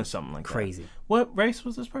about doing something like Crazy. that. What race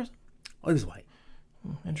was this person? Oh, he was white.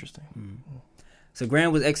 Interesting. So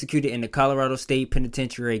Graham was executed in the Colorado State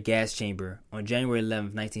Penitentiary gas chamber on January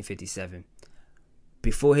 11th, 1957.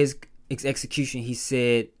 Before his execution, he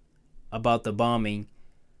said about the bombing,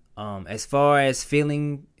 as far as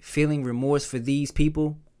feeling remorse for these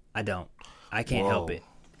people, I don't. I can't help it.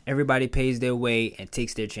 Everybody pays their way and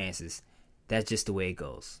takes their chances. That's just the way it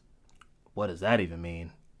goes. What does that even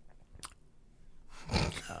mean? I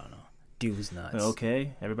don't know. Dude was nuts.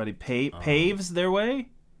 Okay. Everybody paves their way?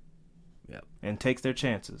 Yep. And takes their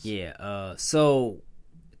chances. Yeah. So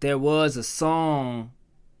there was a song,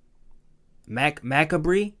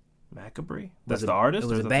 Macabre. Macabre? That's the artist? It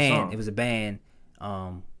was a band. It was a band.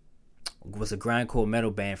 It was a grindcore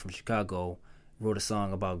metal band from Chicago. Wrote a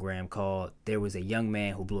song about Graham called "There Was a Young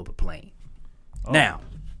Man Who Blew Up a Plane." Oh. Now,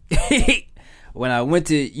 when I went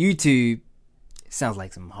to YouTube, it sounds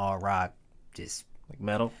like some hard rock, just like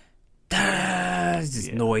metal. It's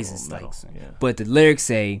just noises, like. Yeah. But the lyrics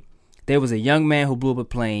say, "There was a young man who blew up a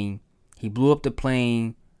plane. He blew up the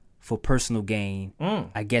plane for personal gain.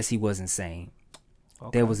 I guess he was insane.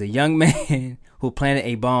 Okay. There was a young man who planted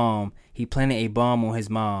a bomb. He planted a bomb on his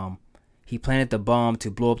mom. He planted the bomb to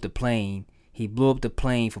blow up the plane. He blew up the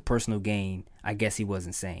plane for personal gain. I guess he was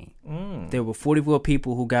insane. There were 44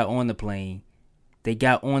 people who got on the plane. They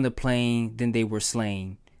got on the plane, then they were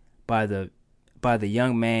slain by the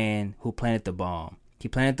young man who planted the bomb. He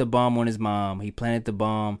planted the bomb on his mom. He planted the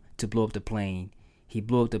bomb to blow up the plane. He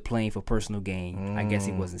blew up the plane for personal gain. I guess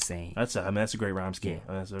he was insane." That's a great rhyme scheme.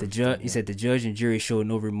 Yeah. He said the judge and jury showed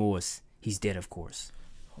no remorse. He's dead, of course.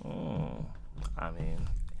 I mean,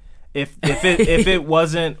 if it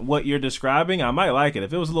wasn't what you're describing, I might like it.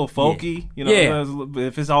 If it was a little folky,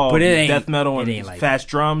 if it's all death metal and like fast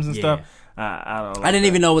drums and stuff, I don't know. I didn't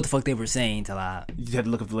even know what the fuck they were saying until you had to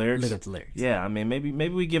look up the lyrics. Yeah, I mean, maybe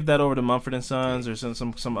we give that over to Mumford & Sons or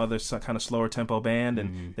some other kind of slower tempo band,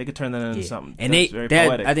 and they could turn that into something. And very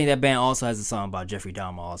poetic. I think that band also has a song about Jeffrey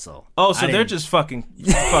Dahmer also. Oh, so they're just fucking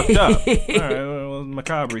fucked up. All right, well,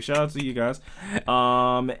 Macabre. Shout out to you guys.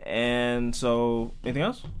 And so anything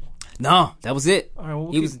else? No, that was it. All right,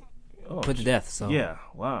 well, he was put to death. So yeah,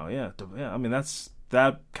 wow, yeah. I mean,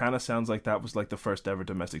 that kind of sounds like that was like the first ever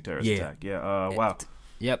domestic terrorist attack. Yeah. Wow.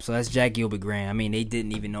 Yep. So that's Jack Gilbert Graham. I mean, they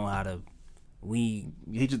didn't even know how to. They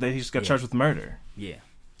just got charged with murder. Yeah.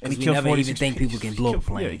 And he killed 46 even think people can blow up a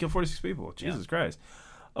plane. Yeah, he killed 46 people. Jesus Christ.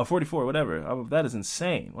 44, whatever. That is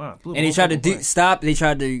insane. Wow. And they tried to stop. They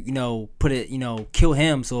tried to put it kill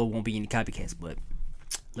him so it won't be any copycats. But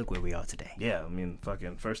look where we are today. Yeah. I mean,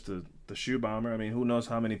 fucking first the shoe bomber. I mean, who knows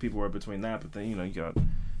how many people were between that? But then you got.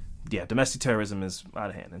 Yeah, domestic terrorism is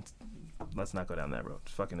out of hand. And let's not go down that road.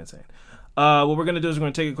 It's fucking insane. What we're going to do is we're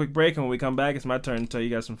going to take a quick break. And when we come back, it's my turn to tell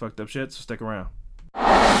you guys some fucked up shit. So stick around.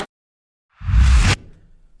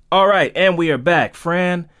 All right. And we are back.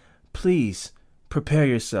 Fran, please prepare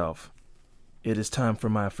yourself. It is time for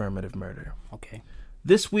my affirmative murder. Okay.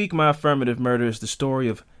 This week, my affirmative murder is the story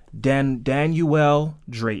of Danuel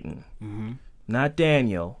Drayton. Mm-hmm. Not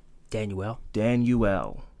Daniel.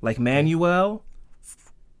 Danuel. Like Manuel,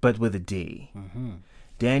 but with a D. Mm-hmm.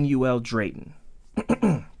 Danuel Drayton.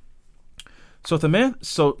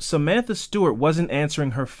 So Samantha Stewart wasn't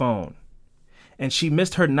answering her phone, and she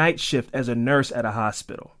missed her night shift as a nurse at a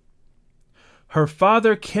hospital. Her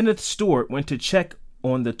father, Kenneth Stewart, went to check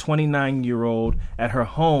on the 29-year-old at her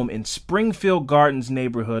home in Springfield Gardens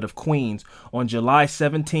neighborhood of Queens on July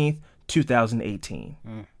 17th,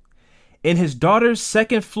 2018. In his daughter's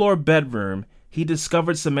second-floor bedroom, he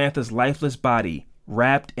discovered Samantha's lifeless body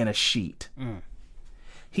wrapped in a sheet.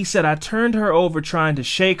 He said, "I turned her over trying to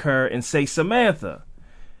shake her and say, 'Samantha,'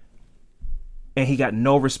 and he got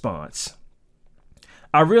no response.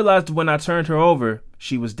 I realized when I turned her over,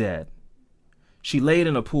 she was dead. She laid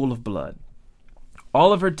in a pool of blood.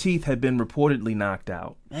 All of her teeth had been reportedly knocked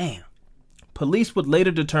out. Damn. Police would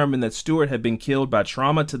later determine that Stewart had been killed by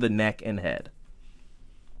trauma to the neck and head.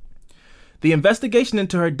 The investigation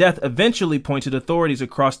into her death eventually pointed authorities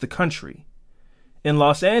across the country. In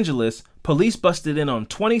Los Angeles, police busted in on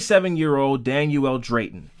 27-year-old Danuel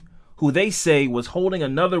Drayton, who they say was holding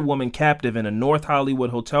another woman captive in a North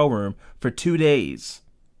Hollywood hotel room for 2 days.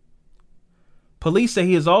 Police say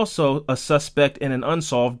he is also a suspect in an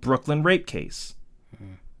unsolved Brooklyn rape case.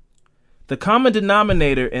 The common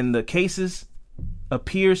denominator in the cases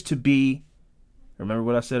appears to be, remember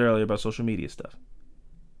what I said earlier about social media stuff,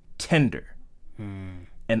 Tinder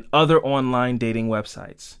and other online dating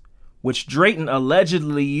websites, which Drayton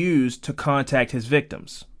allegedly used to contact his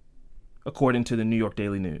victims. according to the New York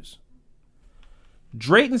Daily News.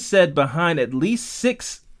 Drayton is said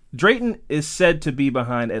to be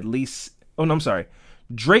behind at least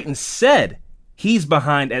Drayton said he's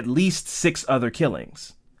behind at least 6 other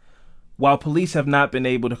killings. While police have not been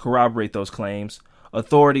able to corroborate those claims,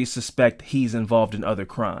 authorities suspect he's involved in other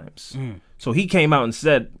crimes. So he came out and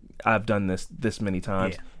said, I've done this many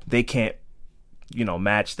times. Yeah. They can't,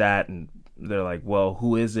 match that. And they're like, well,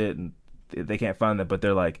 who is it? And they can't find that. But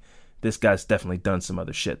they're like, this guy's definitely done some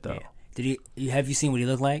other shit, though. Yeah. Have you seen what he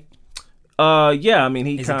looked like? Yeah. I mean,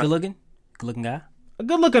 is he good looking? Good looking guy?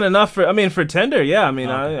 Good looking enough for Tinder. Yeah. I mean,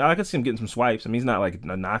 okay. I could see him getting some swipes. I mean, he's not like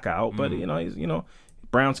a knockout, but he's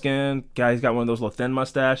brown skin guy. He's got one of those little thin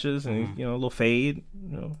mustaches and he's, a little fade.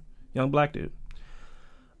 Young black dude.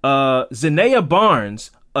 Zanaya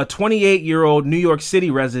Barnes, a 28-year-old New York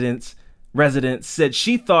City resident, said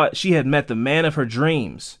she thought she had met the man of her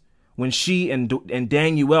dreams when she and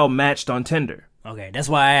Daniel matched on Tinder. Okay, that's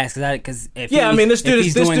why I asked. Because this dude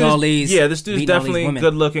is this dude's definitely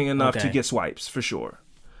good looking enough to get swipes for sure.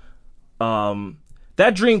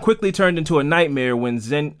 That dream quickly turned into a nightmare when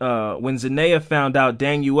Zanaya found out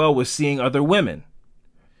Daniel was seeing other women.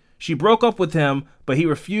 She broke up with him, but he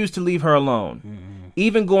refused to leave her alone,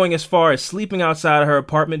 even going as far as sleeping outside her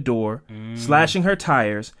apartment door, slashing her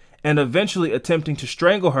tires, and eventually attempting to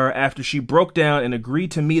strangle her after she broke down and agreed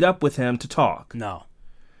to meet up with him to talk. No.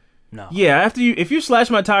 Yeah, if you slash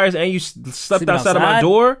my tires and you slept outside of my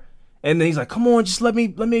door, and then he's like, "Come on, just let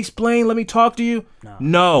me explain, let me talk to you."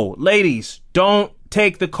 No, ladies, don't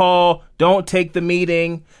take the call, don't take the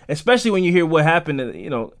meeting, especially when you hear what happened.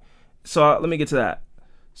 So let me get to that.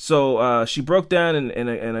 So she broke down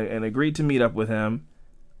and agreed to meet up with him.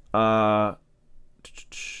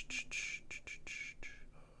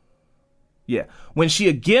 Yeah, when she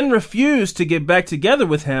again refused to get back together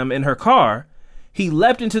with him in her car, he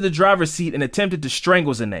leapt into the driver's seat and attempted to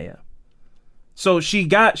strangle Zanaya. So she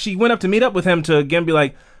went up to meet up with him to again be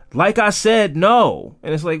like I said, no.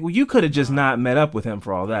 And it's like, well, you could have just not met up with him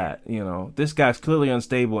for all that. This guy's clearly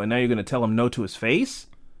unstable, and now you're going to tell him no to his face?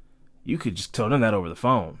 You could just tell him that over the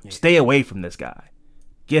phone. Yeah. Stay away from this guy.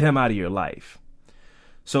 Get him out of your life.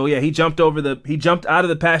 So yeah, he jumped out of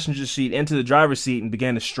the passenger seat into the driver's seat and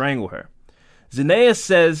began to strangle her. Zanaya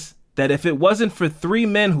says that if it wasn't for 3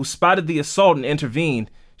 men who spotted the assault and intervened,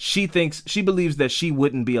 she believes that she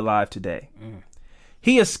wouldn't be alive today.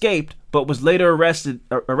 He escaped, but was later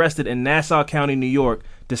arrested in Nassau County, New York.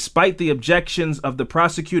 Despite the objections of the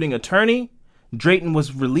prosecuting attorney, Drayton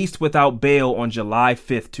was released without bail on July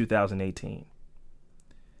 5th, 2018.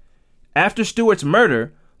 After Stewart's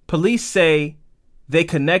murder, police say they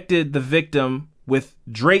connected the victim with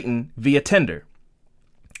Drayton via Tinder.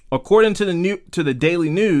 According to the Daily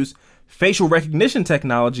News, facial recognition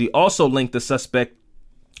technology also linked the suspect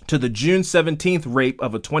to the June 17th rape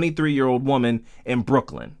of a 23-year-old woman in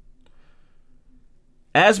Brooklyn.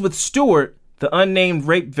 As with Stewart, the unnamed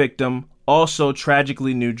rape victim also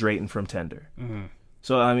tragically knew Drayton from Tinder.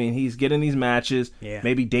 So, I mean, he's getting these matches,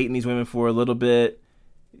 maybe dating these women for a little bit.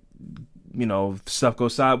 Stuff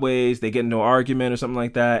goes sideways, they get into an argument or something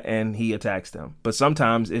like that, and he attacks them. But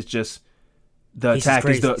sometimes it's just the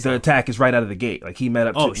attack is right out of the gate. Like, he met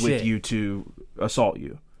up with you to assault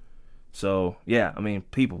you. So, yeah, I mean,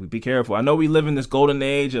 people, be careful. I know we live in this golden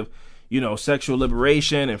age of, sexual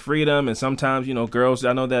liberation and freedom. And sometimes, girls,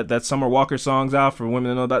 I know that Summer Walker song's out for women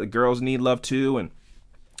to know about the girls need love too. And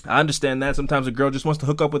I understand that. Sometimes a girl just wants to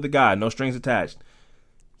hook up with a guy, no strings attached.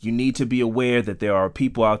 You need to be aware that there are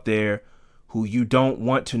people out there who you don't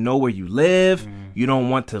want to know where you live. You don't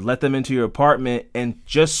want to let them into your apartment. And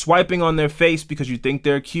just swiping on their face because you think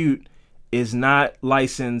they're cute is not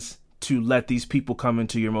licensed to let these people come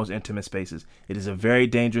into your most intimate spaces. It is a very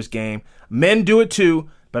dangerous game. Men do it too,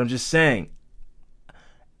 but I'm just saying,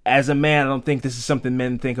 as a man, I don't think this is something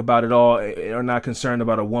men think about at all, or not concerned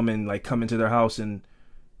about a woman like coming to their house and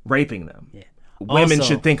raping them. Yeah. Women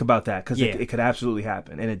also should think about that because it could absolutely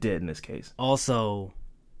happen, and it did in this case. Also,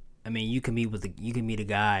 I mean, you can meet a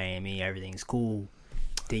guy. I mean, everything's cool.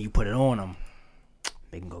 Then you put it on them,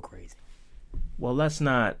 they can go crazy. Well, let's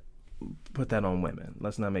not put that on women.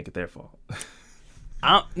 Let's not make it their fault.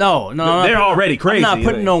 No, they're already crazy. I'm not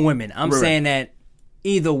putting on women. I'm saying that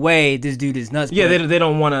either way, this dude is nuts. Yeah, they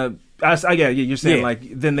don't want to. You're saying like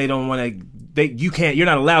then they don't want to. You're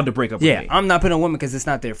not allowed to break up with me. I'm not putting on women because it's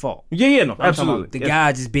not their fault. No, absolutely. The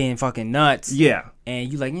guy just being fucking nuts. Yeah.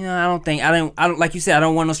 And you like, I don't like you said, I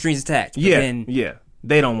don't want no strings attached. But then,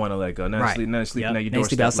 they don't want to let go. Now sleep on your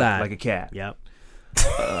doorstep outside like a cat. Yep.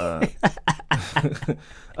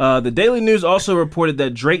 The Daily News also reported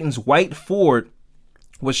that Drayton's white Ford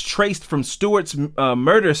was traced from Stewart's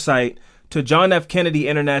murder site to John F. Kennedy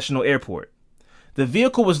International Airport. The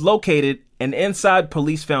vehicle was located, and inside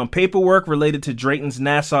police found paperwork related to Drayton's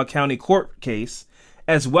Nassau County court case,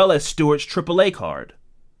 as well as Stewart's AAA card.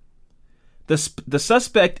 The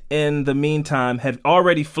suspect, in the meantime, had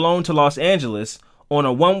already flown to Los Angeles on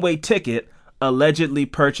a one-way ticket allegedly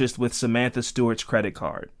purchased with Samantha Stewart's credit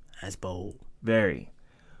card. That's bold. Very.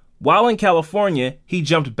 While in California, he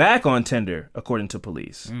jumped back on Tinder, according to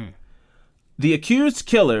police. The accused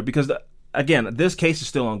killer, because, again, this case is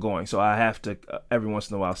still ongoing, so I have to, every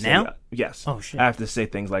once in a while, say... Now? Yes. Oh, shit. I have to say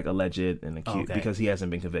things like alleged and accused, because he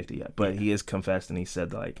hasn't been convicted yet. But he is confessed, and he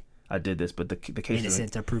said, like, I did this, but the case...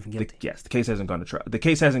 Innocent are proven guilty. Yes, the case hasn't gone to trial. The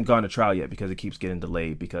case hasn't gone to trial yet because it keeps getting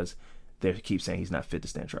delayed because they keep saying he's not fit to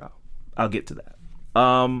stand trial. I'll get to that.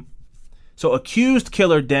 So accused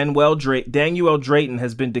killer Daniel Drayton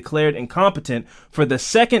has been declared incompetent for the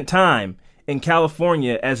second time in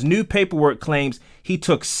California as new paperwork claims he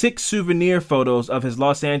took 6 souvenir photos of his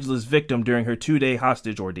Los Angeles victim during her 2-day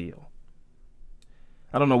hostage ordeal.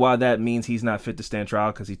 I don't know why that means he's not fit to stand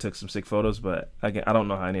trial because he took some sick photos, but again, I don't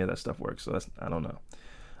know how any of that stuff works, so I don't know.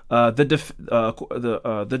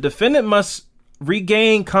 The defendant must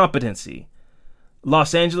regain competency.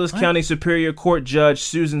 Los Angeles County Superior Court Judge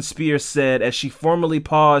Susan Spears said as she formally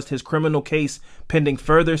paused his criminal case pending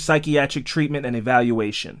further psychiatric treatment and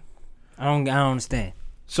evaluation. I don't understand.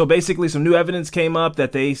 So basically some new evidence came up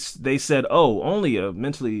that they said, oh, only a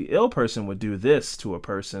mentally ill person would do this to a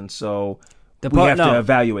person, so we have to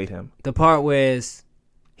evaluate him. The part where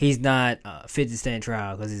he's not fit to stand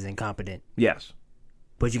trial because he's incompetent. Yes.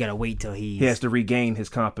 But you got to wait till he has to regain his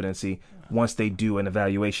competency once they do an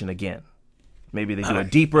evaluation again. Maybe they do a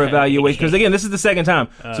deeper evaluation. Because, again, this is the second time.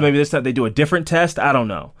 So maybe this time they do a different test. I don't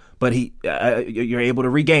know. But you're able to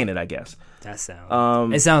regain it, I guess. That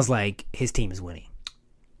sounds... it sounds like his team is winning.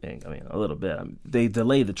 I mean, a little bit. They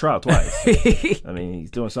delayed the trial twice. I mean, he's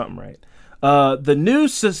doing something right. The new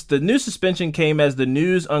suspension came as the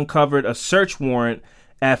news uncovered a search warrant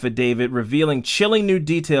affidavit revealing chilling new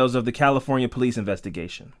details of the California police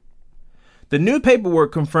investigation. The new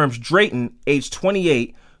paperwork confirms Drayton, age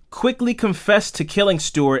 28, quickly confessed to killing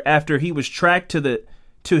Stewart after he was tracked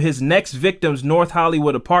to his next victim's North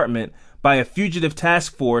Hollywood apartment by a fugitive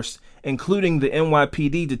task force, including the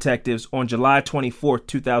NYPD detectives, on July 24,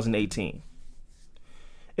 2018.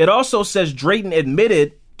 It also says Drayton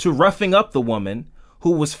admitted to roughing up the woman,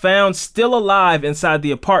 who was found still alive inside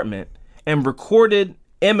the apartment, and recorded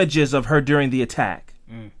images of her during the attack.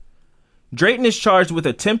 Drayton is charged with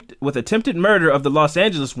attempted murder of the Los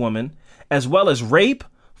Angeles woman, as well as rape,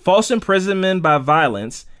 false imprisonment by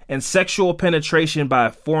violence, and sexual penetration by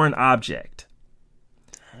a foreign object.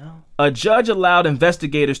 A judge allowed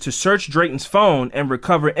investigators to search Drayton's phone and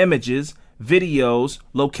recover images, videos,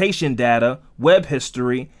 location data, web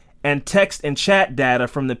history, and text and chat data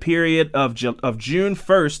from the period of June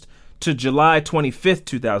 1st to July 25th,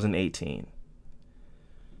 2018.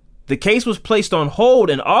 The case was placed on hold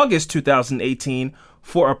in August 2018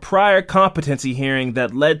 for a prior competency hearing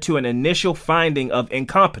that led to an initial finding of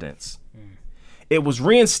incompetence. It was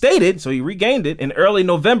reinstated, so he regained it, in early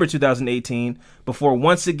November 2018 before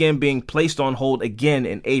once again being placed on hold again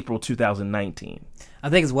in April 2019. I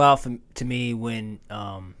think it's wild to me when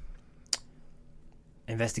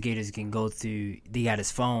investigators can go through, they got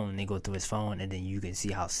his phone, they go through his phone, and then you can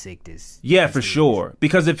see how sick this for sure.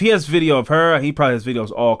 Because if he has video of her, he probably has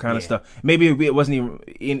videos, all kind of stuff. Maybe it wasn't even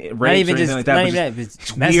in rape or anything like that. Not even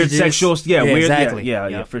that, weird sexual, weird, exactly.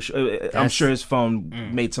 Yeah, for sure. I'm sure his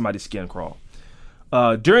phone made somebody's skin crawl.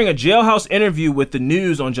 During a jailhouse interview with the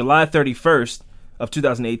News on July 31st of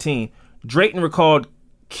 2018, Drayton recalled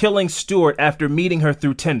killing Stewart after meeting her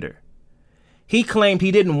through Tinder. He claimed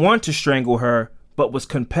he didn't want to strangle her, but was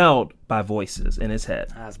compelled by voices in his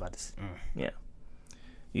head. I was about to say. Yeah.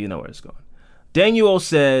 You know where it's going. Daniel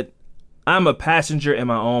said, "I'm a passenger in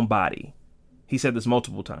my own body." He said this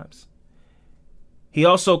multiple times. He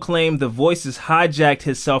also claimed the voices hijacked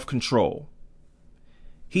his self-control.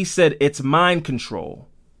 He said, "It's mind control.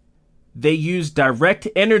 They use direct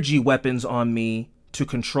energy weapons on me to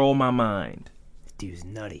control my mind." This dude's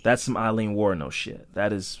nutty. That's some Eileen Warno shit.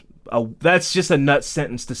 That's just a nut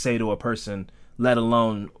sentence to say to a person, let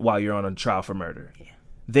alone while you're on a trial for murder. Yeah.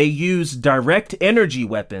 They use direct energy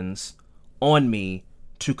weapons on me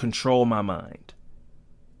to control my mind.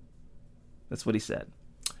 That's what he said.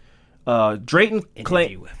 Drayton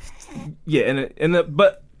claimed... Yeah,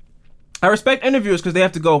 but I respect interviewers because they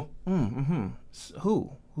have to go,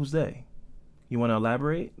 Who's they? You want to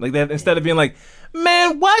elaborate? Like, they have, instead of being like,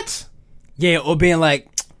 man, what? Yeah, or being like,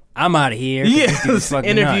 I'm out of here. Yeah,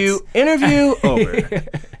 interview over.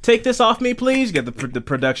 take this off me, please. Get the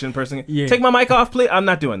production person. Yeah. Take my mic off, please. I'm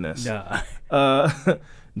not doing this. Nah.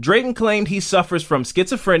 Drayton claimed he suffers from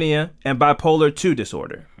schizophrenia and bipolar 2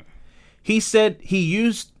 disorder. He said he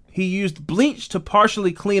used bleach to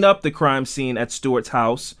partially clean up the crime scene at Stewart's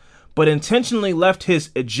house, but intentionally left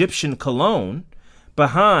his Egyptian cologne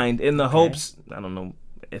behind in the hopes. I don't know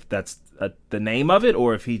if that's the name of it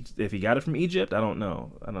or if he got it from Egypt. I don't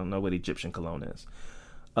know. I don't know what Egyptian cologne is.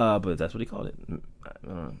 But that's what he called it.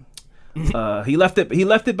 He left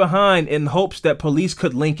it behind in hopes that police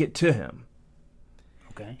could link it to him.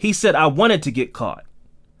 Okay. He said, I wanted to get caught.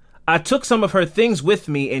 I took some of her things with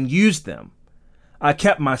me and used them. I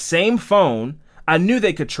kept my same phone. I knew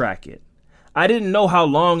they could track it. I didn't know how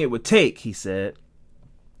long it would take, he said.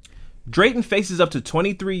 Drayton faces up to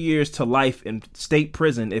 23 years to life in state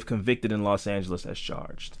prison if convicted in Los Angeles as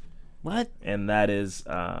charged. What? And that is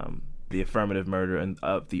the affirmative murder and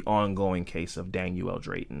of the ongoing case of Daniel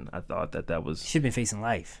Drayton. I thought that was... Should be facing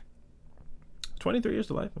life. 23 years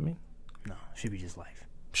to life, I mean. No, should be just life.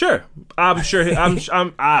 Sure, I'm sure.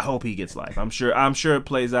 I hope he gets life. I'm sure it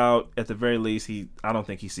plays out. At the very least, I don't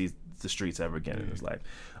think he sees the streets ever again in his life.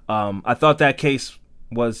 I thought that case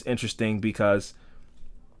was interesting because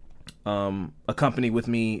a company with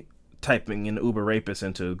me typing in Uber rapist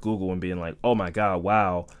into Google and being like, "Oh my God,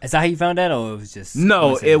 wow!" Is that how you found that, or it was just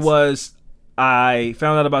no? It was. I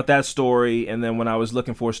found out about that story, and then when I was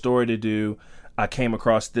looking for a story to do, I came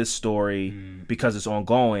across this story because it's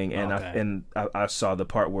ongoing, and I saw the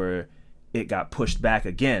part where it got pushed back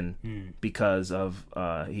again because of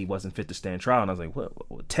he wasn't fit to stand trial, and I was like,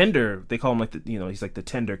 what Tinder? They call him like he's like the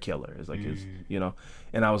Tinder killer. It's like his,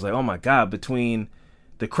 and I was like, oh my God, between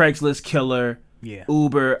the Craigslist killer,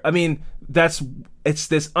 Uber, I mean, it's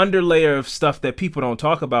this underlayer of stuff that people don't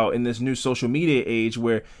talk about in this new social media age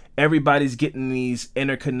where everybody's getting these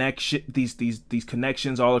interconnection, these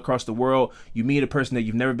connections all across the world. You meet a person that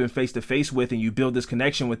you've never been face to face with, and you build this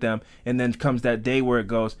connection with them, and then comes that day where it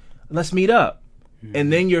goes, let's meet up.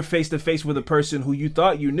 And then you're face to face with a person who you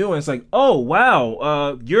thought you knew, and it's like, oh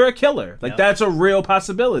wow, you're a killer. Like that's a real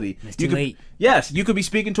possibility. It's too late. Yes, you could be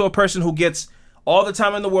speaking to a person who gets all the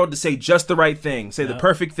time in the world to say just the right thing, say the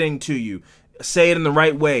perfect thing to you, say it in the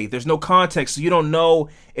right way. There's no context, so you don't know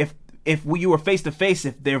if you were face to face,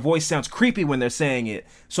 if their voice sounds creepy when they're saying it.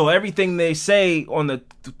 So everything they say on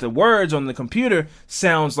the words on the computer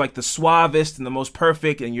sounds like the suavest and the most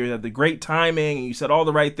perfect, and you have the great timing, and you said all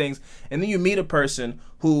the right things. And then you meet a person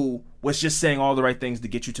who was just saying all the right things to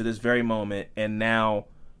get you to this very moment, and now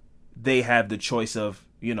they have the choice of,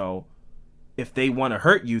 if they want to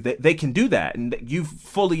hurt you, they can do that, and you've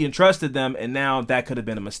fully entrusted them, and now that could have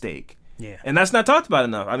been a mistake. Yeah. And that's not talked about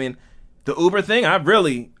enough. I mean, the Uber thing,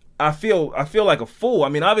 I feel like a fool. I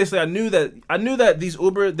mean, obviously, I knew that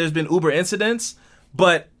there's been Uber incidents,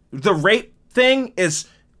 but the rape thing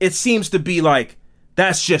it seems to be like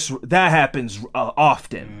that happens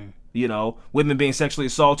often. Women being sexually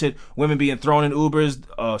assaulted, women being thrown in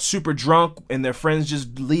Ubers, super drunk, and their friends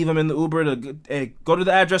just leave them in the Uber to hey, go to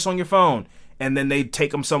the address on your phone, and then they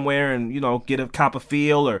take them somewhere and get a cop a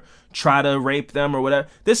feel or try to rape them or whatever.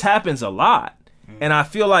 This happens a lot. And I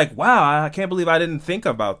feel like, wow, I can't believe I didn't think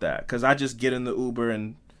about that, because I just get in the Uber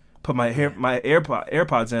and put my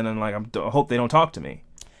AirPods in and I hope they don't talk to me.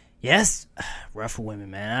 Yes, rough for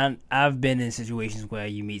women, man. I've been in situations where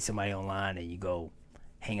you meet somebody online and you go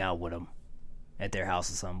hang out with them at their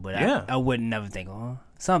house or something, but I wouldn't never think,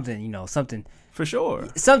 something for sure.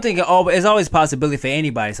 Something there's always a possibility for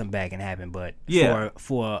anybody something bad can happen, but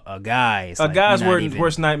for a guy, it's guy's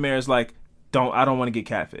worst nightmare is like, I don't want to get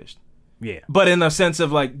catfished. Yeah. But in the sense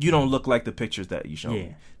of like, you don't look like the pictures that you show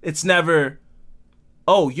me. It's never,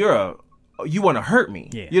 you want to hurt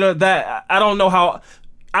me. Yeah. That I don't know how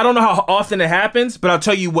often it happens, but I'll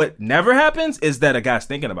tell you what never happens is that a guy's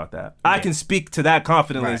thinking about that. Yeah. I can speak to that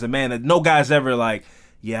confidently as a man, that no guy's ever like,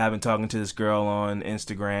 I've been talking to this girl on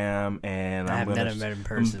Instagram and I've never met her in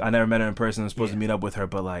person. I never met her in person. I'm supposed to meet up with her,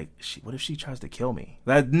 but like, what if she tries to kill me?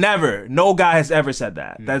 No guy has ever said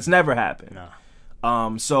that. That's never happened.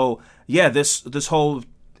 No. So yeah, this whole,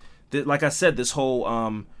 like I said, this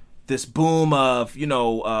whole this boom of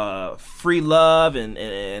free love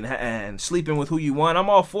and sleeping with who you want.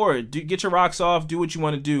 I'm all for it. Get your rocks off, do what you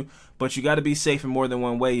want to do, but you got to be safe in more than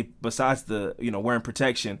one way besides the wearing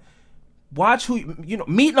protection. Watch who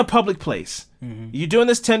meet in a public place. Mm-hmm. You're doing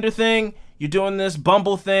this Tinder thing, you're doing this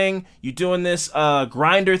Bumble thing, you're doing this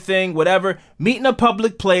Grindr thing, whatever. Meet in a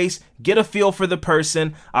public place, get a feel for the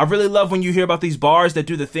person. I really love when you hear about these bars that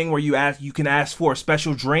do the thing where you can ask for a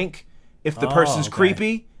special drink if the person's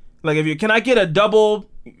creepy. Like, can I get a double,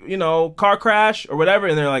 car crash or whatever?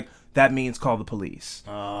 And they're like, that means call the police.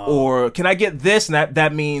 Or can I get this? And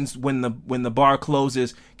that means when the bar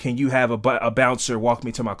closes, can you have a bouncer walk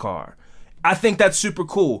me to my car? I think that's super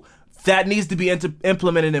cool. That needs to be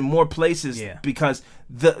implemented in more places because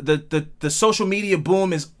the social media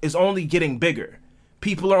boom is only getting bigger.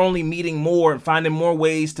 People are only meeting more and finding more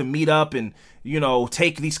ways to meet up and,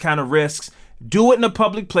 take these kind of risks. Do it in a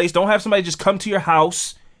public place. Don't have somebody just come to your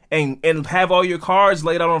house and have all your cards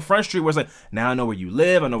laid out on Front Street where it's like, now I know where you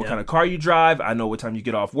live. I know what kind of car you drive. I know what time you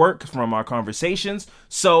get off work from our conversations.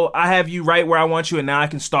 So I have you right where I want you, and now I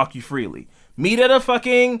can stalk you freely. Meet at a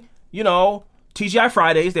fucking, TGI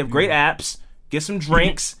Fridays. They have great apps. Get some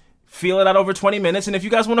drinks. Feel it out over 20 minutes. And if you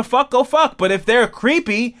guys want to fuck, go fuck. But if they're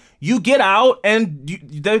creepy, you get out and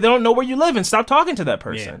they don't know where you live and stop talking to that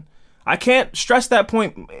person. Yeah. I can't stress that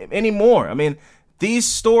point anymore. I mean, these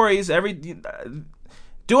stories,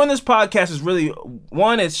 doing this podcast is really,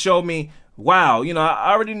 one, it showed me, wow,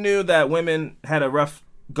 I already knew that women had a rough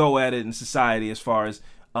go at it in society as far as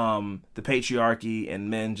the patriarchy and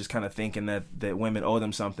men just kind of thinking that women owe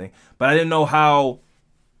them something. But I didn't know how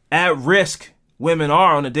at risk women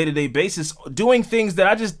are on a day-to-day basis doing things that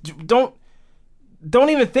I just don't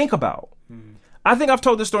even think about. Mm-hmm. I think I've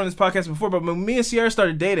told this story in this podcast before, but when me and Sierra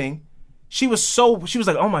started dating, she was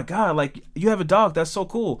like, oh my God, like, you have a dog, that's so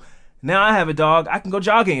cool. Now I have a dog, I can go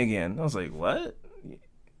jogging again. I was like, what?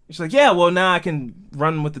 She's like, yeah, well, now I can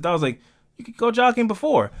run with the dog. I was like, you could go jogging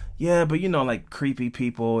before. Yeah, but like creepy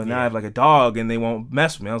people, and now I have like a dog and they won't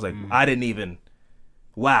mess with me. I was like, I didn't even,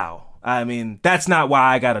 wow. I mean, that's not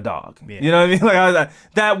why I got a dog. Yeah. You know what I mean? Like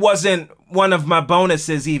that wasn't one of my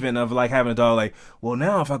bonuses even of like having a dog. Like, well,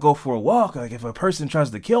 now if I go for a walk, like if a person tries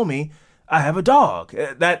to kill me, I have a dog.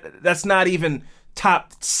 That's not even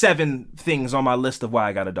top 7 things on my list of why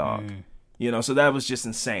I got a dog. So that was just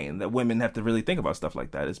insane that women have to really think about stuff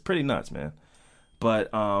like that. It's pretty nuts, man. But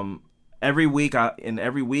every week and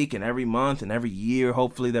every month and every year,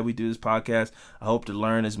 hopefully, that we do this podcast, I hope to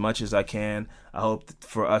learn as much as I can. I hope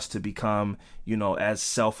for us to become, as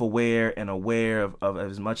self-aware and aware of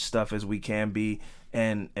as much stuff as we can be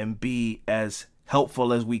and be as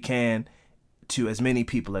helpful as we can to as many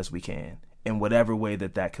people as we can in whatever way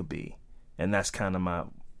that could be. And that's kind of my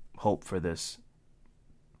hope for this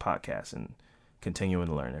podcast and continuing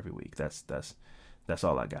to learn every week. That's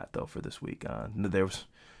all I got, though, for this week.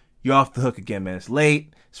 You're off the hook again, man. It's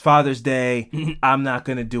late. It's Father's Day. I'm not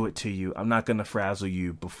gonna do it to you. I'm not gonna frazzle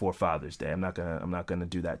you before Father's Day. I'm not gonna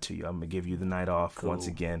do that to you. I'm gonna give you the night off once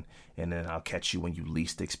again, and then I'll catch you when you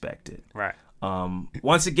least expect it. Right.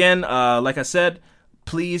 Once again, like I said,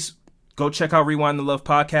 please go check out Rewind the Love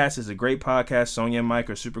podcast. It's a great podcast. Sonia and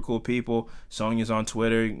Mike are super cool people. Sonia's on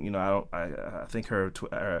Twitter. I think her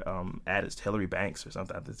ad is Hillary Banks or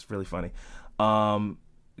something. It's really funny.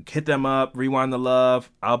 Hit them up, Rewind the Love.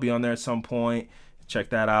 I'll be on there at some point. Check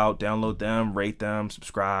that out. Download them, rate them,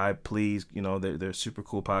 subscribe, please. They're a super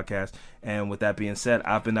cool podcast. And with that being said,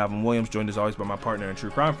 I've been Alvin Williams, joined as always by my partner and true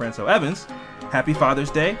crime friend. So Evans, happy Father's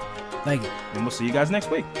Day. Thank you. And we'll see you guys next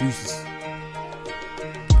week. Deuces.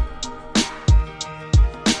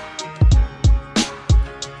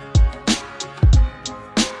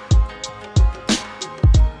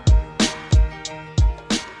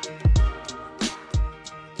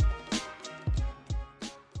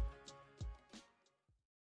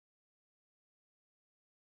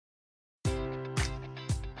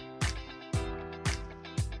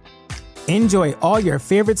 Enjoy all your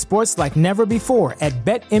favorite sports like never before at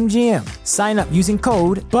BetMGM. Sign up using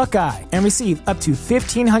code Buckeye and receive up to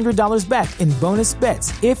 $1,500 back in bonus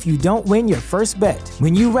bets if you don't win your first bet.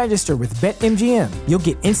 When you register with BetMGM, you'll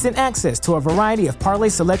get instant access to a variety of parlay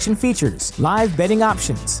selection features, live betting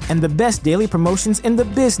options, and the best daily promotions in the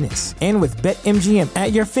business. And with BetMGM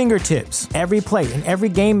at your fingertips, every play and every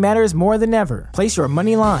game matters more than ever. Place your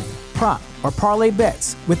money line, prop, or parlay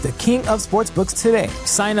bets with the king of sportsbooks today.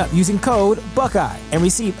 Sign up using code Buckeye and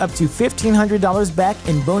receive up to $1,500 back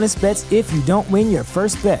in bonus bets if you don't win your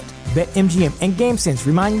first bet. BetMGM and GameSense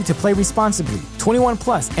remind you to play responsibly. 21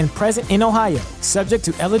 plus and present in Ohio, subject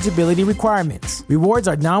to eligibility requirements. Rewards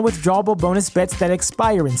are non-withdrawable bonus bets that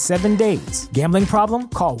expire in 7 days. Gambling problem?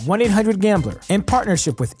 Call 1-800-GAMBLER in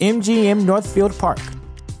partnership with MGM Northfield Park.